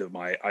at the height of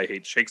my I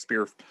Hate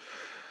Shakespeare,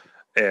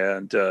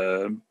 and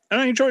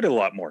I enjoyed it a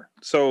lot more.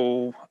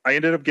 So I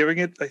ended up giving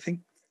it, I think,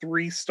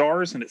 3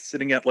 stars, and it's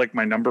sitting at like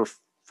my number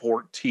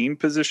 14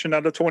 position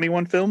out of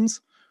 21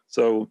 films.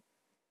 So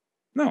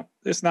no,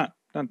 it's not.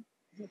 None.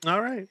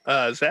 All right,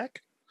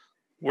 Zach,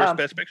 worst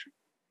best picture?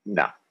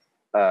 No,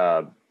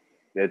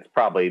 it's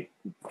probably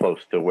close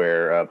to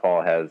where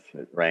Paul has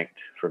it ranked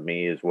for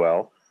me as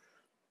well.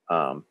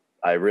 I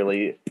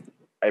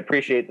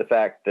appreciate the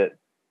fact that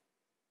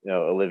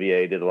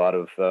Olivier did a lot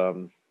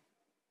of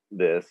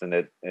this,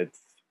 and it's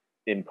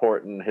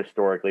important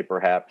historically,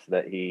 perhaps,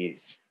 that he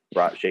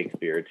brought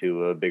Shakespeare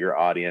to a bigger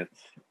audience.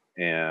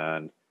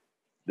 And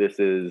this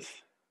is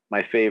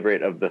my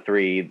favorite of the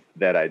 3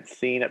 that I'd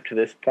seen up to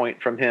this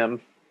point from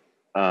him.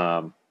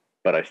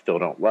 But I still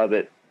don't love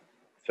it.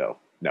 So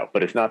no,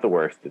 but it's not the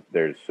worst.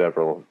 There's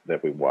several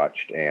that we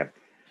watched, and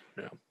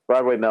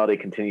Broadway Melody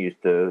continues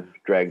to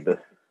drag the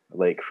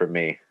lake for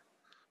me.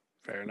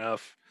 Fair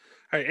enough.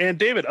 All right, and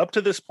David, up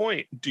to this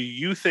point, do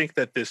you think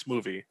that this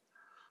movie,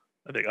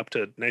 I think up to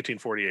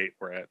 1948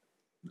 we're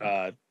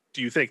at,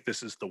 do you think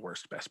this is the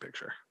worst Best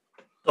Picture?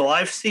 So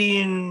I've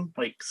seen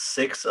like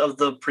 6 of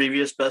the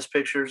previous Best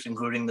Pictures,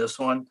 including this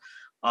one.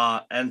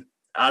 And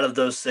out of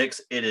those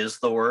 6, it is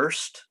the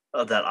worst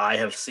that I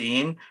have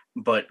seen,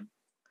 but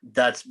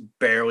that's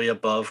barely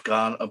below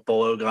Gone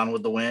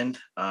with the Wind.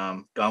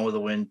 Gone with the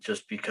Wind,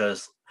 just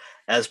because,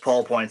 as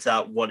Paul points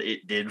out, what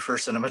it did for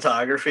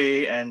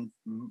cinematography and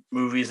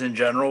movies in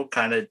general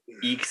kind of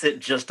ekes it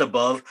just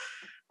above.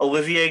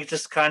 Olivier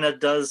just kind of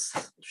does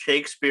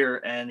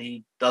Shakespeare, and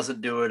he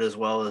doesn't do it as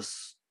well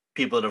as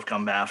people that have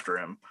come after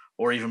him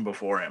or even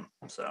before him.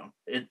 So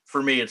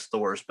for me, it's the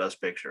worst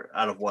Best Picture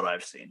out of what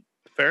I've seen.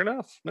 Fair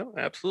enough. No,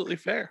 absolutely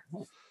fair.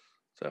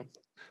 So,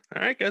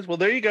 all right, guys. Well,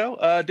 there you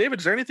go. David,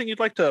 is there anything you'd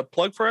like to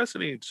plug for us?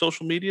 Any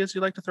social medias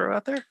you'd like to throw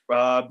out there?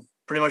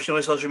 Pretty much the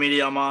only social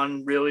media I'm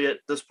on really at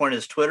this point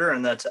is Twitter,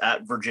 and that's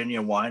at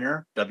Virginia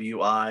Weiner,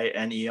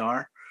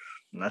 WINER.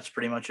 And that's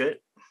pretty much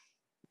it.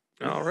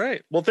 All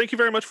right. Well, thank you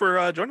very much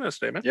for joining us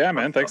today, man. Yeah,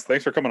 man.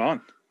 Thanks for coming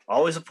on.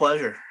 Always a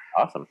pleasure.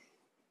 Awesome.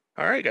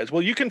 All right, guys.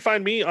 Well, you can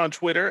find me on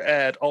Twitter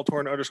at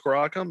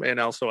Altorn_Occam and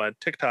also on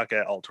TikTok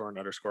at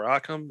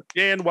Altorn_Occam,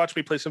 and watch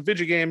me play some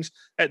video games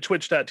at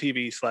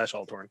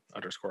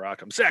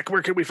twitch.tv/Altorn_Occam. Zach,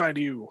 where can we find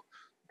you?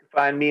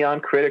 Find me on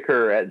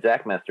Critiker at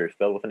Zachmester,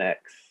 spelled with an X.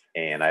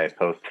 And I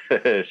post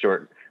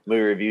short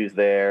movie reviews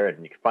there.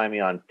 And you can find me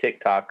on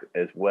TikTok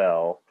as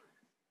well,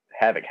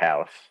 Havoc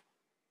House,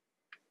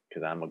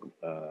 because I'm a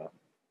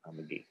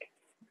geek.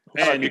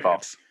 And you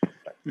Paul.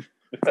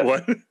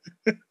 What?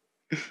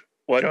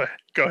 What?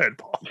 Go ahead,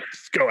 Paul.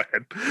 Just go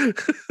ahead.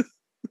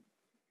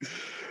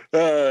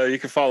 You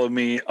can follow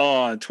me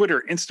on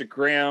Twitter,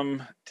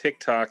 Instagram,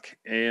 TikTok,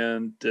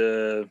 and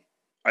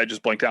I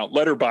just blanked out,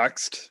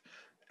 Letterboxd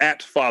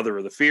at Father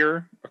of the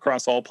Fear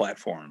across all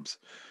platforms.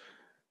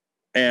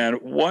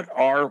 And what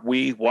are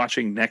we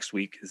watching next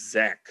week,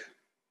 Zach?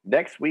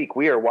 Next week,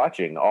 we are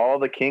watching All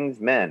the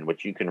King's Men,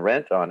 which you can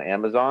rent on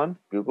Amazon,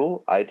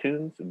 Google,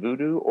 iTunes,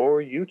 Vudu,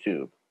 or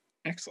YouTube.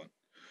 Excellent.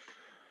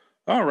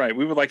 All right.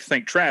 We would like to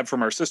thank Trav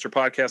from our sister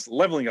podcast,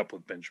 Leveling Up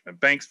with Benjamin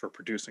Banks, for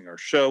producing our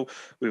show.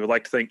 We would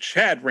like to thank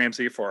Chad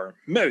Ramsey for our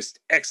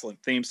most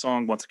excellent theme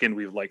song. Once again,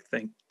 we would like to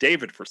thank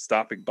David for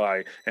stopping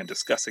by and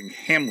discussing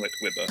Hamlet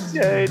with us.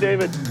 Yay,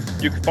 David.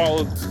 You can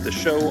follow the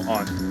show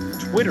on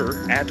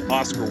Twitter at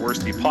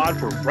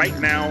OscarWorstyPod, where right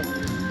now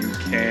you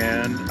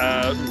can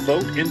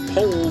vote in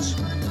polls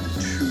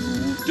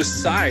to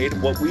decide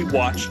what we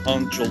watch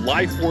on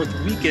July 4th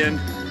weekend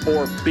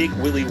for Big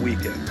Willie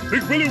Weekend.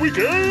 Big Willie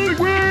Weekend!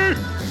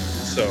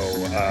 So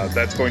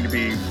that's going to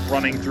be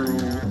running through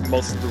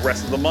most of the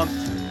rest of the month.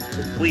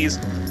 So please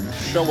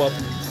show up,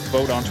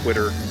 vote on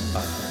Twitter.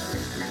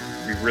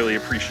 We really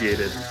appreciate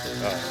it.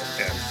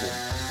 And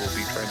we'll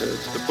be trying to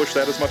push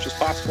that as much as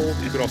possible.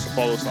 You can also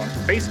follow us on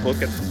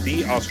Facebook at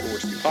the Oscar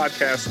Worsley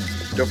Podcast.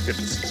 Don't forget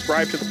to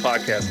subscribe to the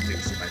podcast and leave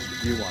us a nice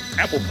review on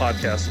Apple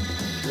Podcasts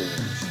or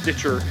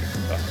Stitcher.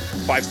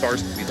 5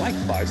 stars. We like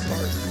 5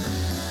 stars.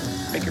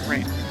 Make it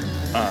rain.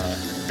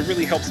 It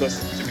really helps us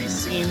to be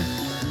seen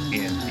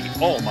in the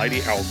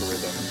almighty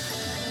algorithm.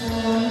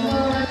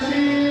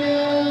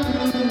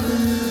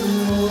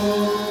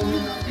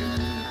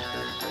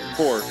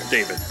 For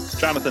David,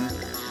 Jonathan,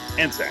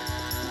 and Zach,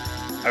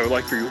 I would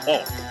like for you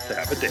all to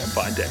have a damn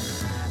fine day.